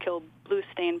beetle-killed blue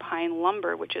stain pine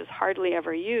lumber, which is hardly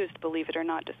ever used, believe it or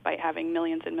not, despite having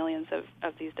millions and millions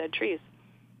of these dead trees.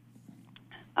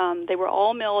 They were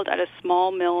all milled at a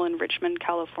small mill in Richmond,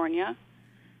 California,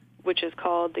 which is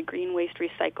called the Green Waste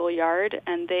Recycle Yard,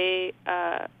 and they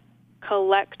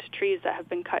collect trees that have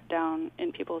been cut down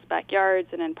in people's backyards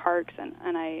and in parks,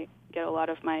 and I get a lot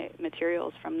of my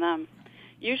materials from them.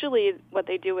 Usually what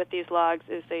they do with these logs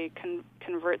is they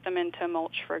convert them into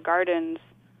mulch for gardens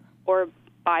or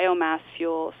biomass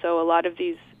fuel, so a lot of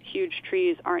these huge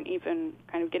trees aren't even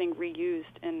kind of getting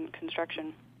reused in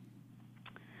construction.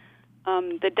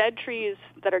 The dead trees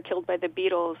that are killed by the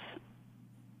beetles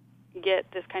get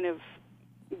this kind of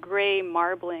gray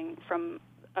marbling from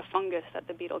a fungus that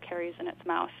the beetle carries in its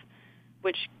mouth,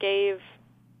 which gave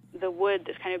the wood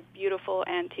this kind of beautiful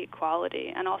antique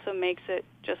quality and also makes it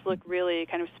just look really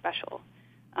kind of special.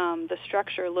 The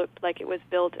structure looked like it was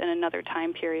built in another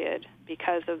time period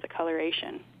because of the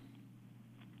coloration.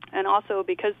 And also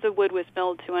because the wood was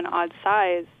milled to an odd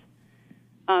size,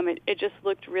 it just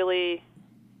looked really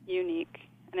unique.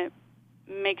 And it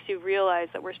makes you realize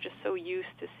that we're just so used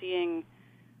to seeing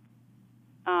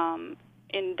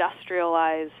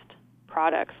industrialized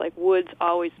products, like wood's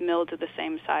always milled to the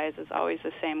same size, it's always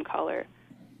the same color.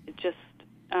 It just,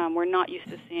 we're not used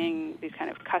to seeing these kind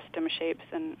of custom shapes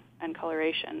and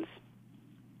colorations.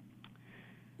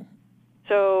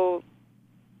 So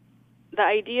the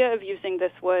idea of using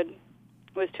this wood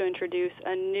was to introduce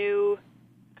a new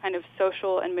kind of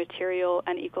social and material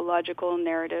and ecological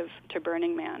narrative to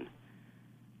Burning Man,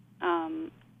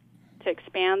 to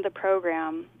expand the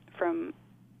program from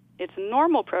its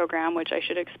normal program, which I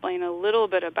should explain a little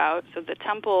bit about. So the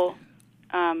temple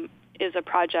is a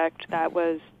project that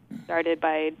was started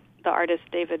by the artist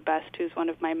David Best, who's one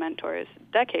of my mentors,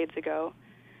 decades ago.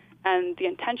 And the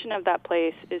intention of that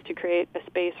place is to create a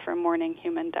space for mourning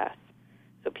human death.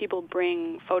 So people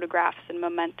bring photographs and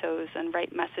mementos and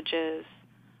write messages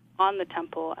on the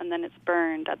temple, and then it's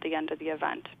burned at the end of the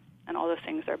event, and all the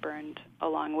things are burned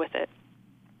along with it.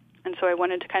 And so I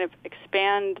wanted to kind of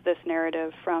expand this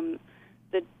narrative from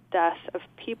the death of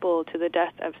people to the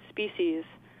death of species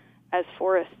as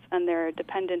forests and their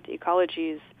dependent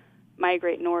ecologies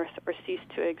migrate north or cease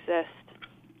to exist.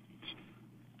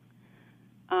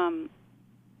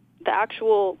 The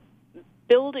actual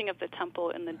building of the temple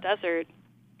in the desert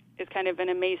is kind of an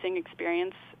amazing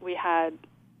experience. We had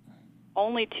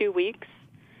only 2 weeks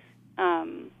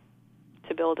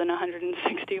to build an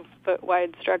 160-foot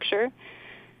wide structure.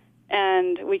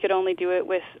 And we could only do it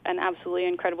with an absolutely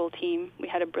incredible team. We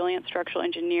had a brilliant structural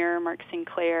engineer, Mark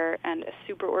Sinclair, and a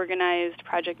super organized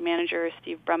project manager,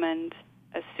 Steve Brummond,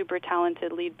 a super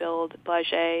talented lead build,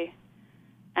 Blage,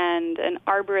 and an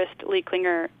arborist, Lee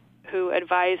Klinger, who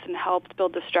advised and helped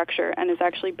build the structure and is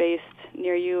actually based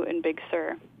near you in Big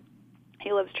Sur.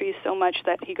 He loves trees so much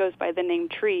that he goes by the name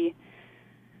Tree.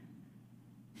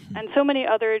 And so many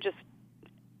other just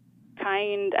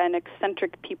kind and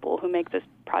eccentric people who make this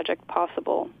project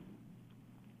possible.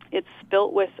 It's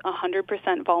built with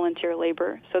 100% volunteer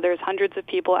labor, so there's hundreds of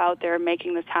people out there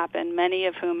making this happen, many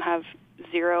of whom have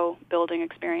zero building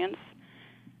experience.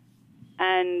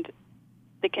 And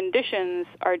the conditions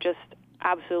are just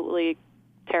absolutely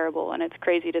terrible, and it's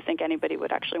crazy to think anybody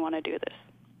would actually want to do this.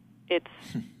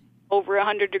 It's over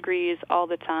 100 degrees all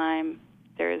the time.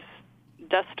 There's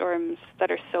dust storms that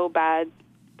are so bad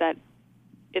that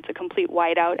it's a complete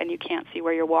whiteout and you can't see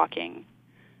where you're walking.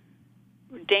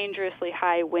 Dangerously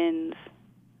high winds,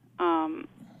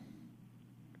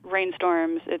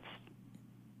 rainstorms.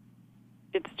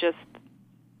 It's just,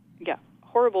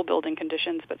 horrible building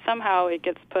conditions, but somehow it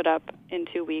gets put up in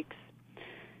 2 weeks.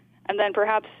 And then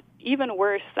perhaps even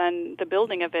worse than the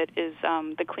building of it is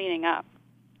the cleaning up.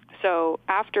 So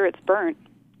after it's burnt,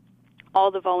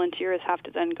 all the volunteers have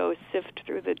to then go sift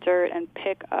through the dirt and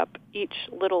pick up each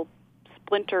little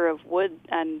splinter of wood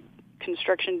and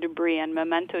construction debris and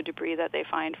memento debris that they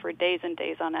find for days and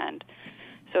days on end.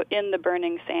 So in the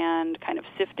burning sand, kind of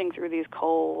sifting through these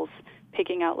coals,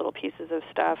 picking out little pieces of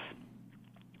stuff.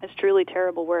 It's truly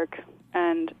terrible work,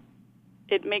 and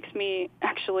it makes me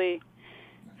actually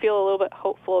feel a little bit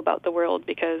hopeful about the world,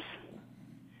 because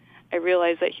I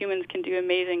realize that humans can do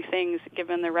amazing things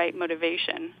given the right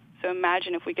motivation. So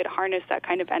imagine if we could harness that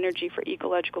kind of energy for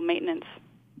ecological maintenance.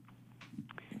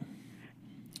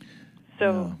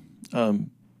 So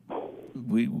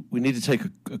we need to take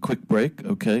a quick break,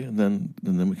 okay, and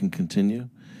then we can continue.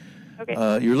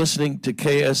 Okay. You're listening to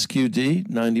KSQD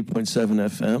 90.7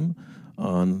 FM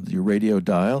on your radio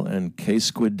dial and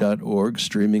ksquid.org,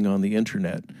 streaming on the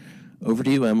internet. Over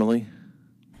to you, Emily.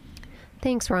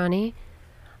 Thanks, Ronnie.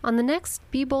 On the next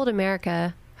Be Bold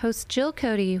America, host Jill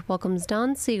Cody welcomes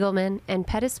Don Siegelman and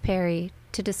Pettis Perry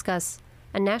to discuss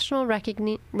a national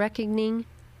reckoning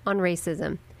on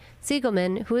racism.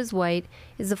 Siegelman, who is white,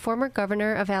 is the former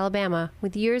governor of Alabama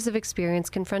with years of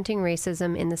experience confronting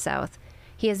racism in the South.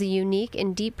 He has a unique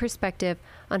and deep perspective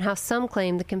on how some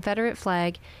claim the Confederate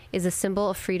flag is a symbol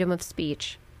of freedom of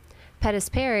speech. Pettis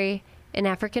Perry, an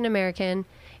African American,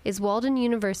 is Walden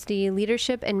University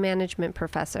leadership and management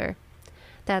professor.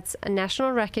 That's a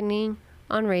national reckoning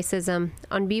on racism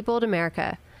on Be Bold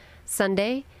America,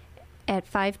 Sunday at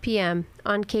 5 p.m.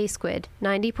 on KSquid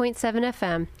 90.7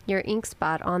 FM, your ink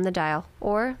spot on the dial,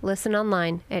 or listen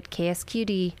online at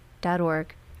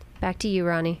ksqd.org. Back to you,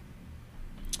 Ronnie.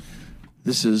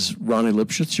 This is Ronnie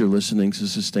Lipschutz. You're listening to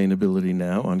Sustainability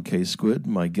Now on KSquid.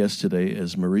 My guest today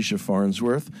is Marisha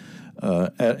Farnsworth,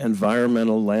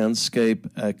 environmental landscape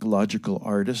ecological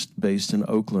artist based in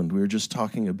Oakland. We were just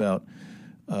talking about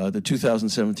the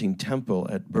 2017 temple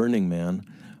at Burning Man,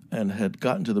 and had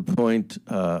gotten to the point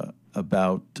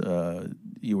about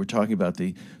you were talking about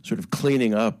the sort of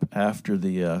cleaning up after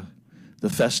the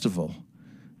festival,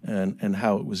 and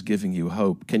how it was giving you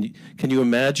hope. Can you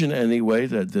imagine any way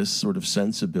that this sort of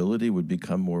sensibility would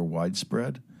become more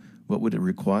widespread? What would it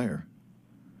require?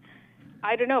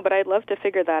 I don't know, but I'd love to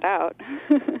figure that out.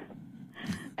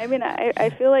 I mean, I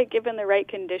feel like given the right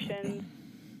conditions,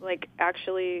 like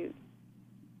actually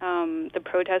the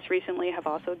protests recently have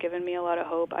also given me a lot of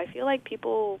hope. I feel like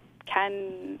people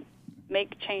can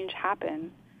make change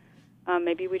happen.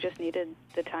 Maybe we just needed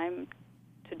the time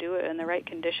to do it in the right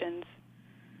conditions.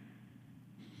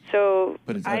 So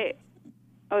go ahead.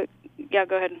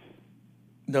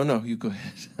 No, you go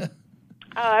ahead.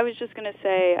 I was just going to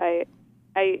say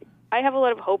I have a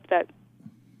lot of hope that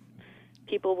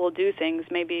people will do things,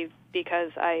 maybe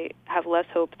because I have less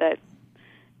hope that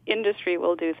industry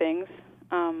will do things.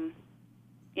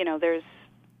 There's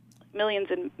millions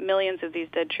and millions of these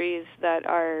dead trees that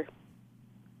are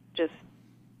just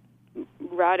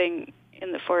rotting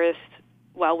in the forest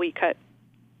while we cut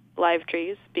live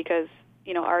trees because,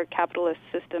 our capitalist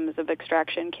systems of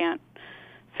extraction can't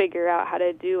figure out how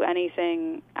to do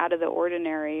anything out of the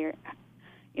ordinary.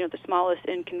 The smallest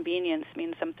inconvenience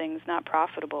means something's not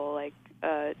profitable, like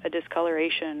a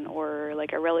discoloration or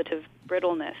like a relative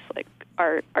brittleness. Like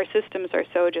our systems are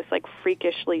so just like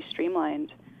freakishly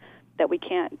streamlined that we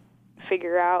can't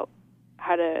figure out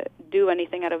how to do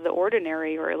anything out of the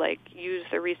ordinary or like use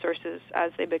the resources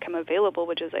as they become available,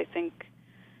 which is, I think,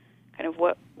 kind of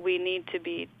what we need to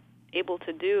be able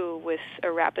to do with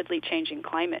a rapidly changing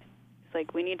climate. It's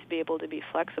like we need to be able to be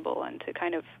flexible and to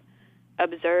kind of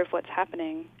observe what's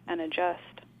happening and adjust.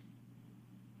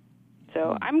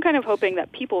 So I'm kind of hoping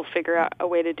that people figure out a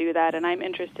way to do that, and I'm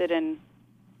interested in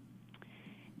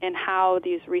how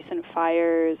these recent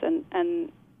fires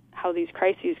and how these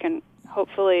crises can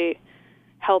hopefully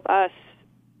help us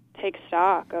take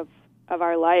stock of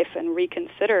our life and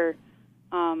reconsider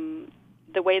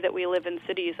the way that we live in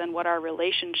cities and what our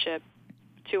relationship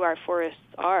to our forests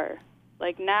are.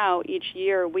 Like now, each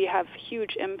year, we have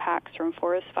huge impacts from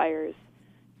forest fires,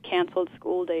 canceled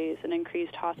school days, and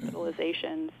increased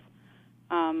hospitalizations.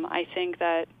 I think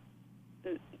that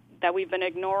we've been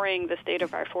ignoring the state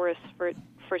of our forests for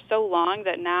so long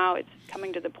that now it's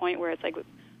coming to the point where it's like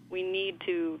we need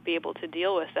to be able to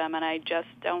deal with them, and I just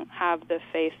don't have the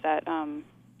faith that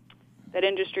that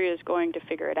industry is going to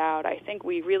figure it out. I think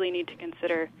we really need to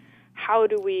consider how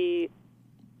do we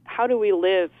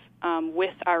live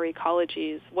with our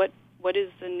ecologies? What is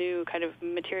the new kind of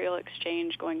material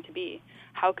exchange going to be?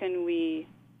 How can we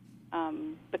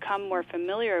become more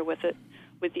familiar with it,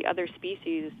 with the other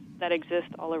species that exist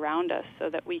all around us, so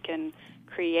that we can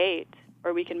create,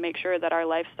 or we can make sure that our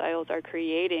lifestyles are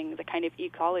creating the kind of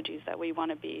ecologies that we want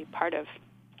to be part of.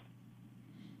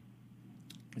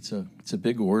 It's a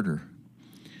big order.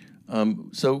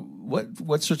 So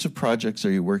what sorts of projects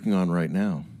are you working on right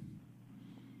now?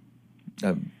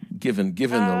 Given the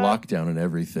lockdown and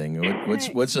everything,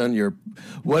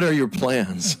 what are your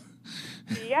plans?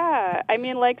 Yeah, I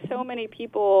mean, like so many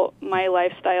people, my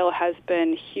lifestyle has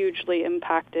been hugely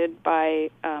impacted by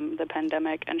the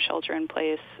pandemic and shelter in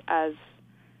place. As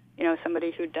you know,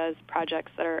 somebody who does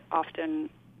projects that are often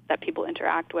that people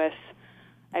interact with,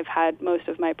 I've had most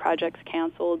of my projects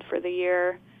canceled for the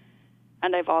year,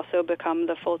 and I've also become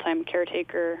the full-time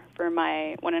caretaker for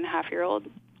my 1.5-year-old.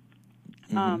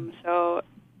 So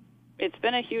it's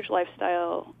been a huge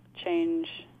lifestyle change.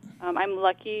 I'm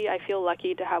lucky. I feel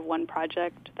lucky to have one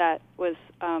project that was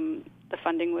the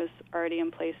funding was already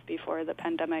in place before the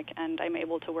pandemic, and I'm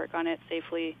able to work on it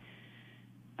safely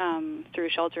through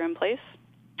shelter in place.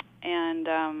 And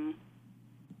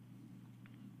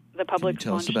the public.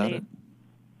 Can you tell us about it?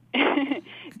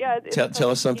 Yeah. Tell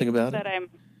us something about that it.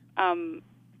 I'm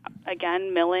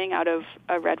again milling out of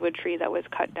a redwood tree that was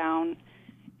cut down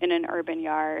in an urban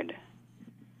yard,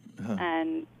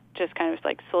 and just kind of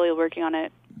like slowly working on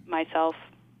it by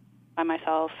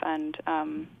myself, and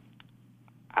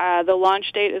the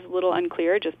launch date is a little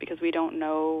unclear just because we don't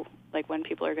know like when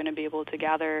people are going to be able to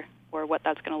gather or what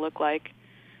that's going to look like.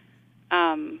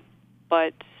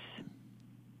 But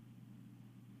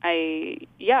I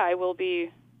will be,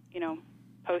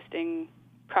 posting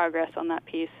progress on that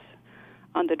piece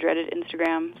on the dreaded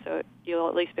Instagram, so you'll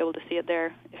at least be able to see it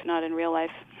there, if not in real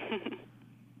life.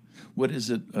 What is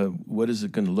it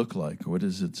going to look like? What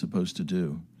is it supposed to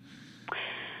do?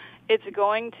 It's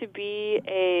going to be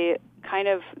a kind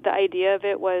of, the idea of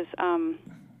it was,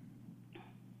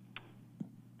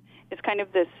 it's kind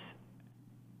of this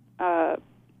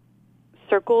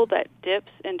circle that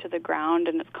dips into the ground,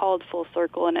 and it's called Full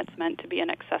Circle, and it's meant to be an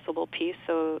accessible piece.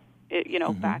 So,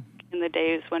 back in the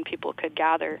days when people could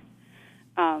gather,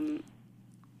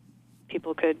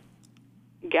 people could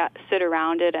sit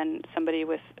around it, and somebody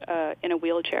with in a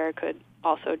wheelchair could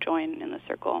also join in the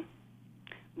circle.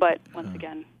 But once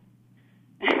again,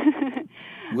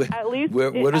 at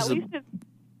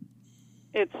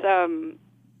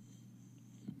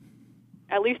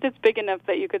least it's big enough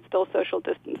that you could still social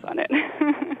distance on it.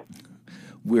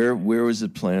 Where was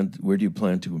it planned? Where do you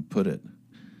plan to put it?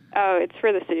 Oh, it's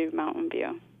for the city of Mountain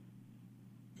View.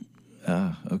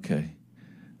 Ah, okay.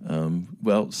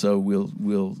 Well, so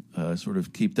we'll sort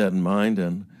of keep that in mind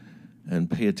and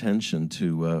pay attention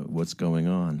to what's going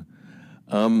on.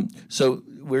 So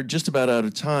we're just about out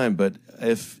of time, but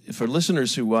if for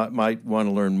listeners who might want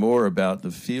to learn more about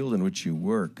the field in which you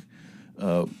work,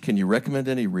 can you recommend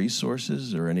any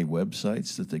resources or any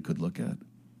websites that they could look at?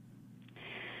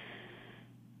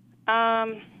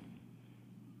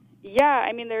 Yeah,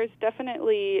 I mean, there's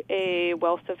definitely a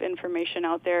wealth of information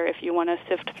out there if you want to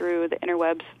sift through the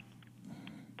interwebs.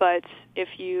 But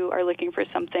if you are looking for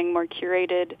something more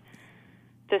curated,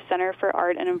 the Center for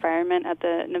Art and Environment at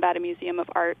the Nevada Museum of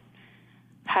Art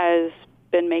has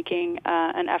been making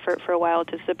an effort for a while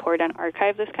to support and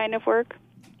archive this kind of work.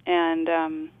 And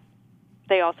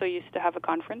they also used to have a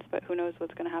conference, but who knows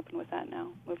what's going to happen with that now,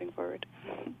 moving forward.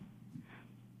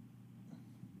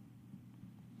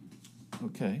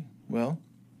 Okay. Well,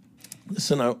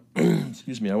 listen,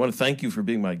 excuse me. I want to thank you for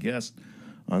being my guest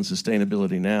on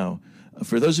Sustainability Now.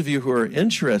 For those of you who are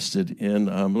interested in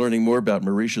learning more about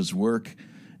Marisha's work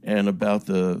and about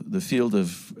the field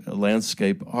of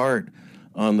landscape art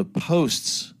on the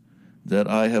posts that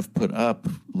I have put up,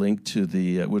 linked to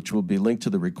the which will be linked to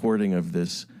the recording of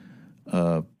this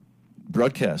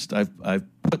broadcast. I've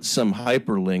put some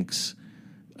hyperlinks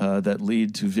that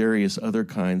lead to various other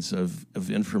kinds of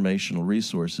informational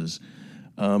resources.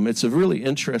 It's a really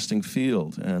interesting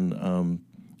field, and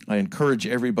I encourage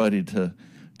everybody to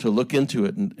look into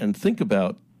it and think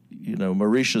about,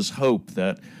 Marisha's hope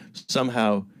that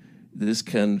somehow this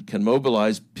can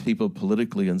mobilize people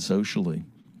politically and socially.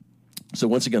 So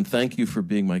once again, thank you for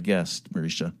being my guest,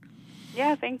 Marisha.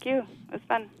 Yeah, thank you. It was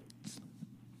fun.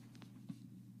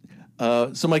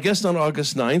 So my guest on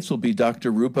August 9th will be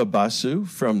Dr. Rupa Basu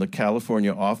from the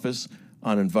California Office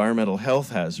on Environmental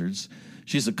Health Hazards.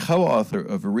 She's a co-author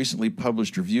of a recently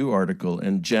published review article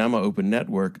in JAMA Open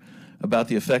Network about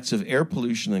the effects of air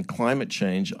pollution and climate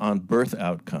change on birth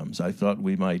outcomes. I thought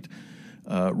we might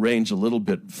range a little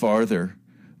bit farther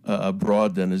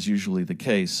abroad than is usually the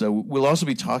case. So we'll also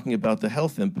be talking about the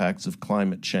health impacts of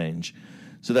climate change.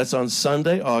 So that's on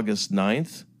Sunday, August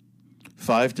 9th,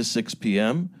 5 to 6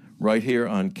 p.m., right here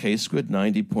on KSQUID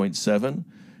 90.7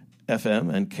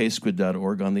 FM and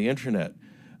ksquid.org on the internet.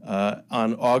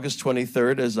 On August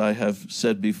 23rd, as I have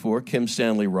said before, Kim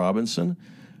Stanley Robinson,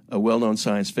 a well-known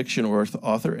science fiction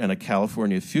author and a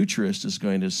California futurist, is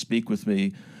going to speak with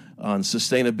me on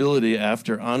sustainability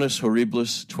after Annus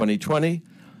Horribilis 2020.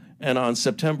 And on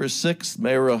September 6th,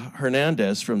 Mayra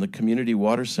Hernandez from the Community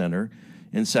Water Center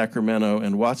in Sacramento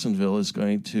and Watsonville is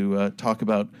going to talk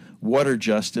about water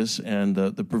justice and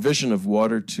the provision of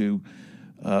water to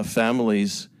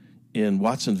families in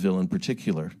Watsonville in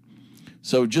particular.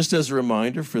 So just as a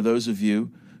reminder, for those of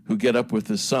you who get up with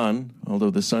the sun,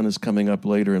 although the sun is coming up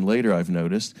later and later, I've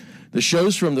noticed, the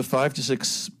shows from the 5 to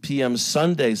 6 p.m.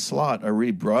 Sunday slot are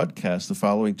rebroadcast the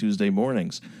following Tuesday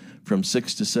mornings from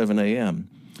 6 to 7 a.m.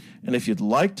 And if you'd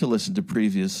like to listen to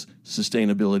previous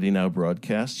Sustainability Now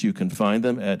broadcasts, you can find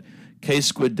them at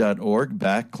ksquid.org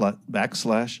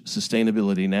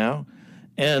 /Sustainability Now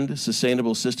and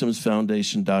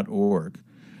sustainablesystemsfoundation.org.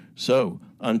 So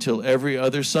until every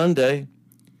other Sunday,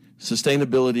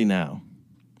 Sustainability Now.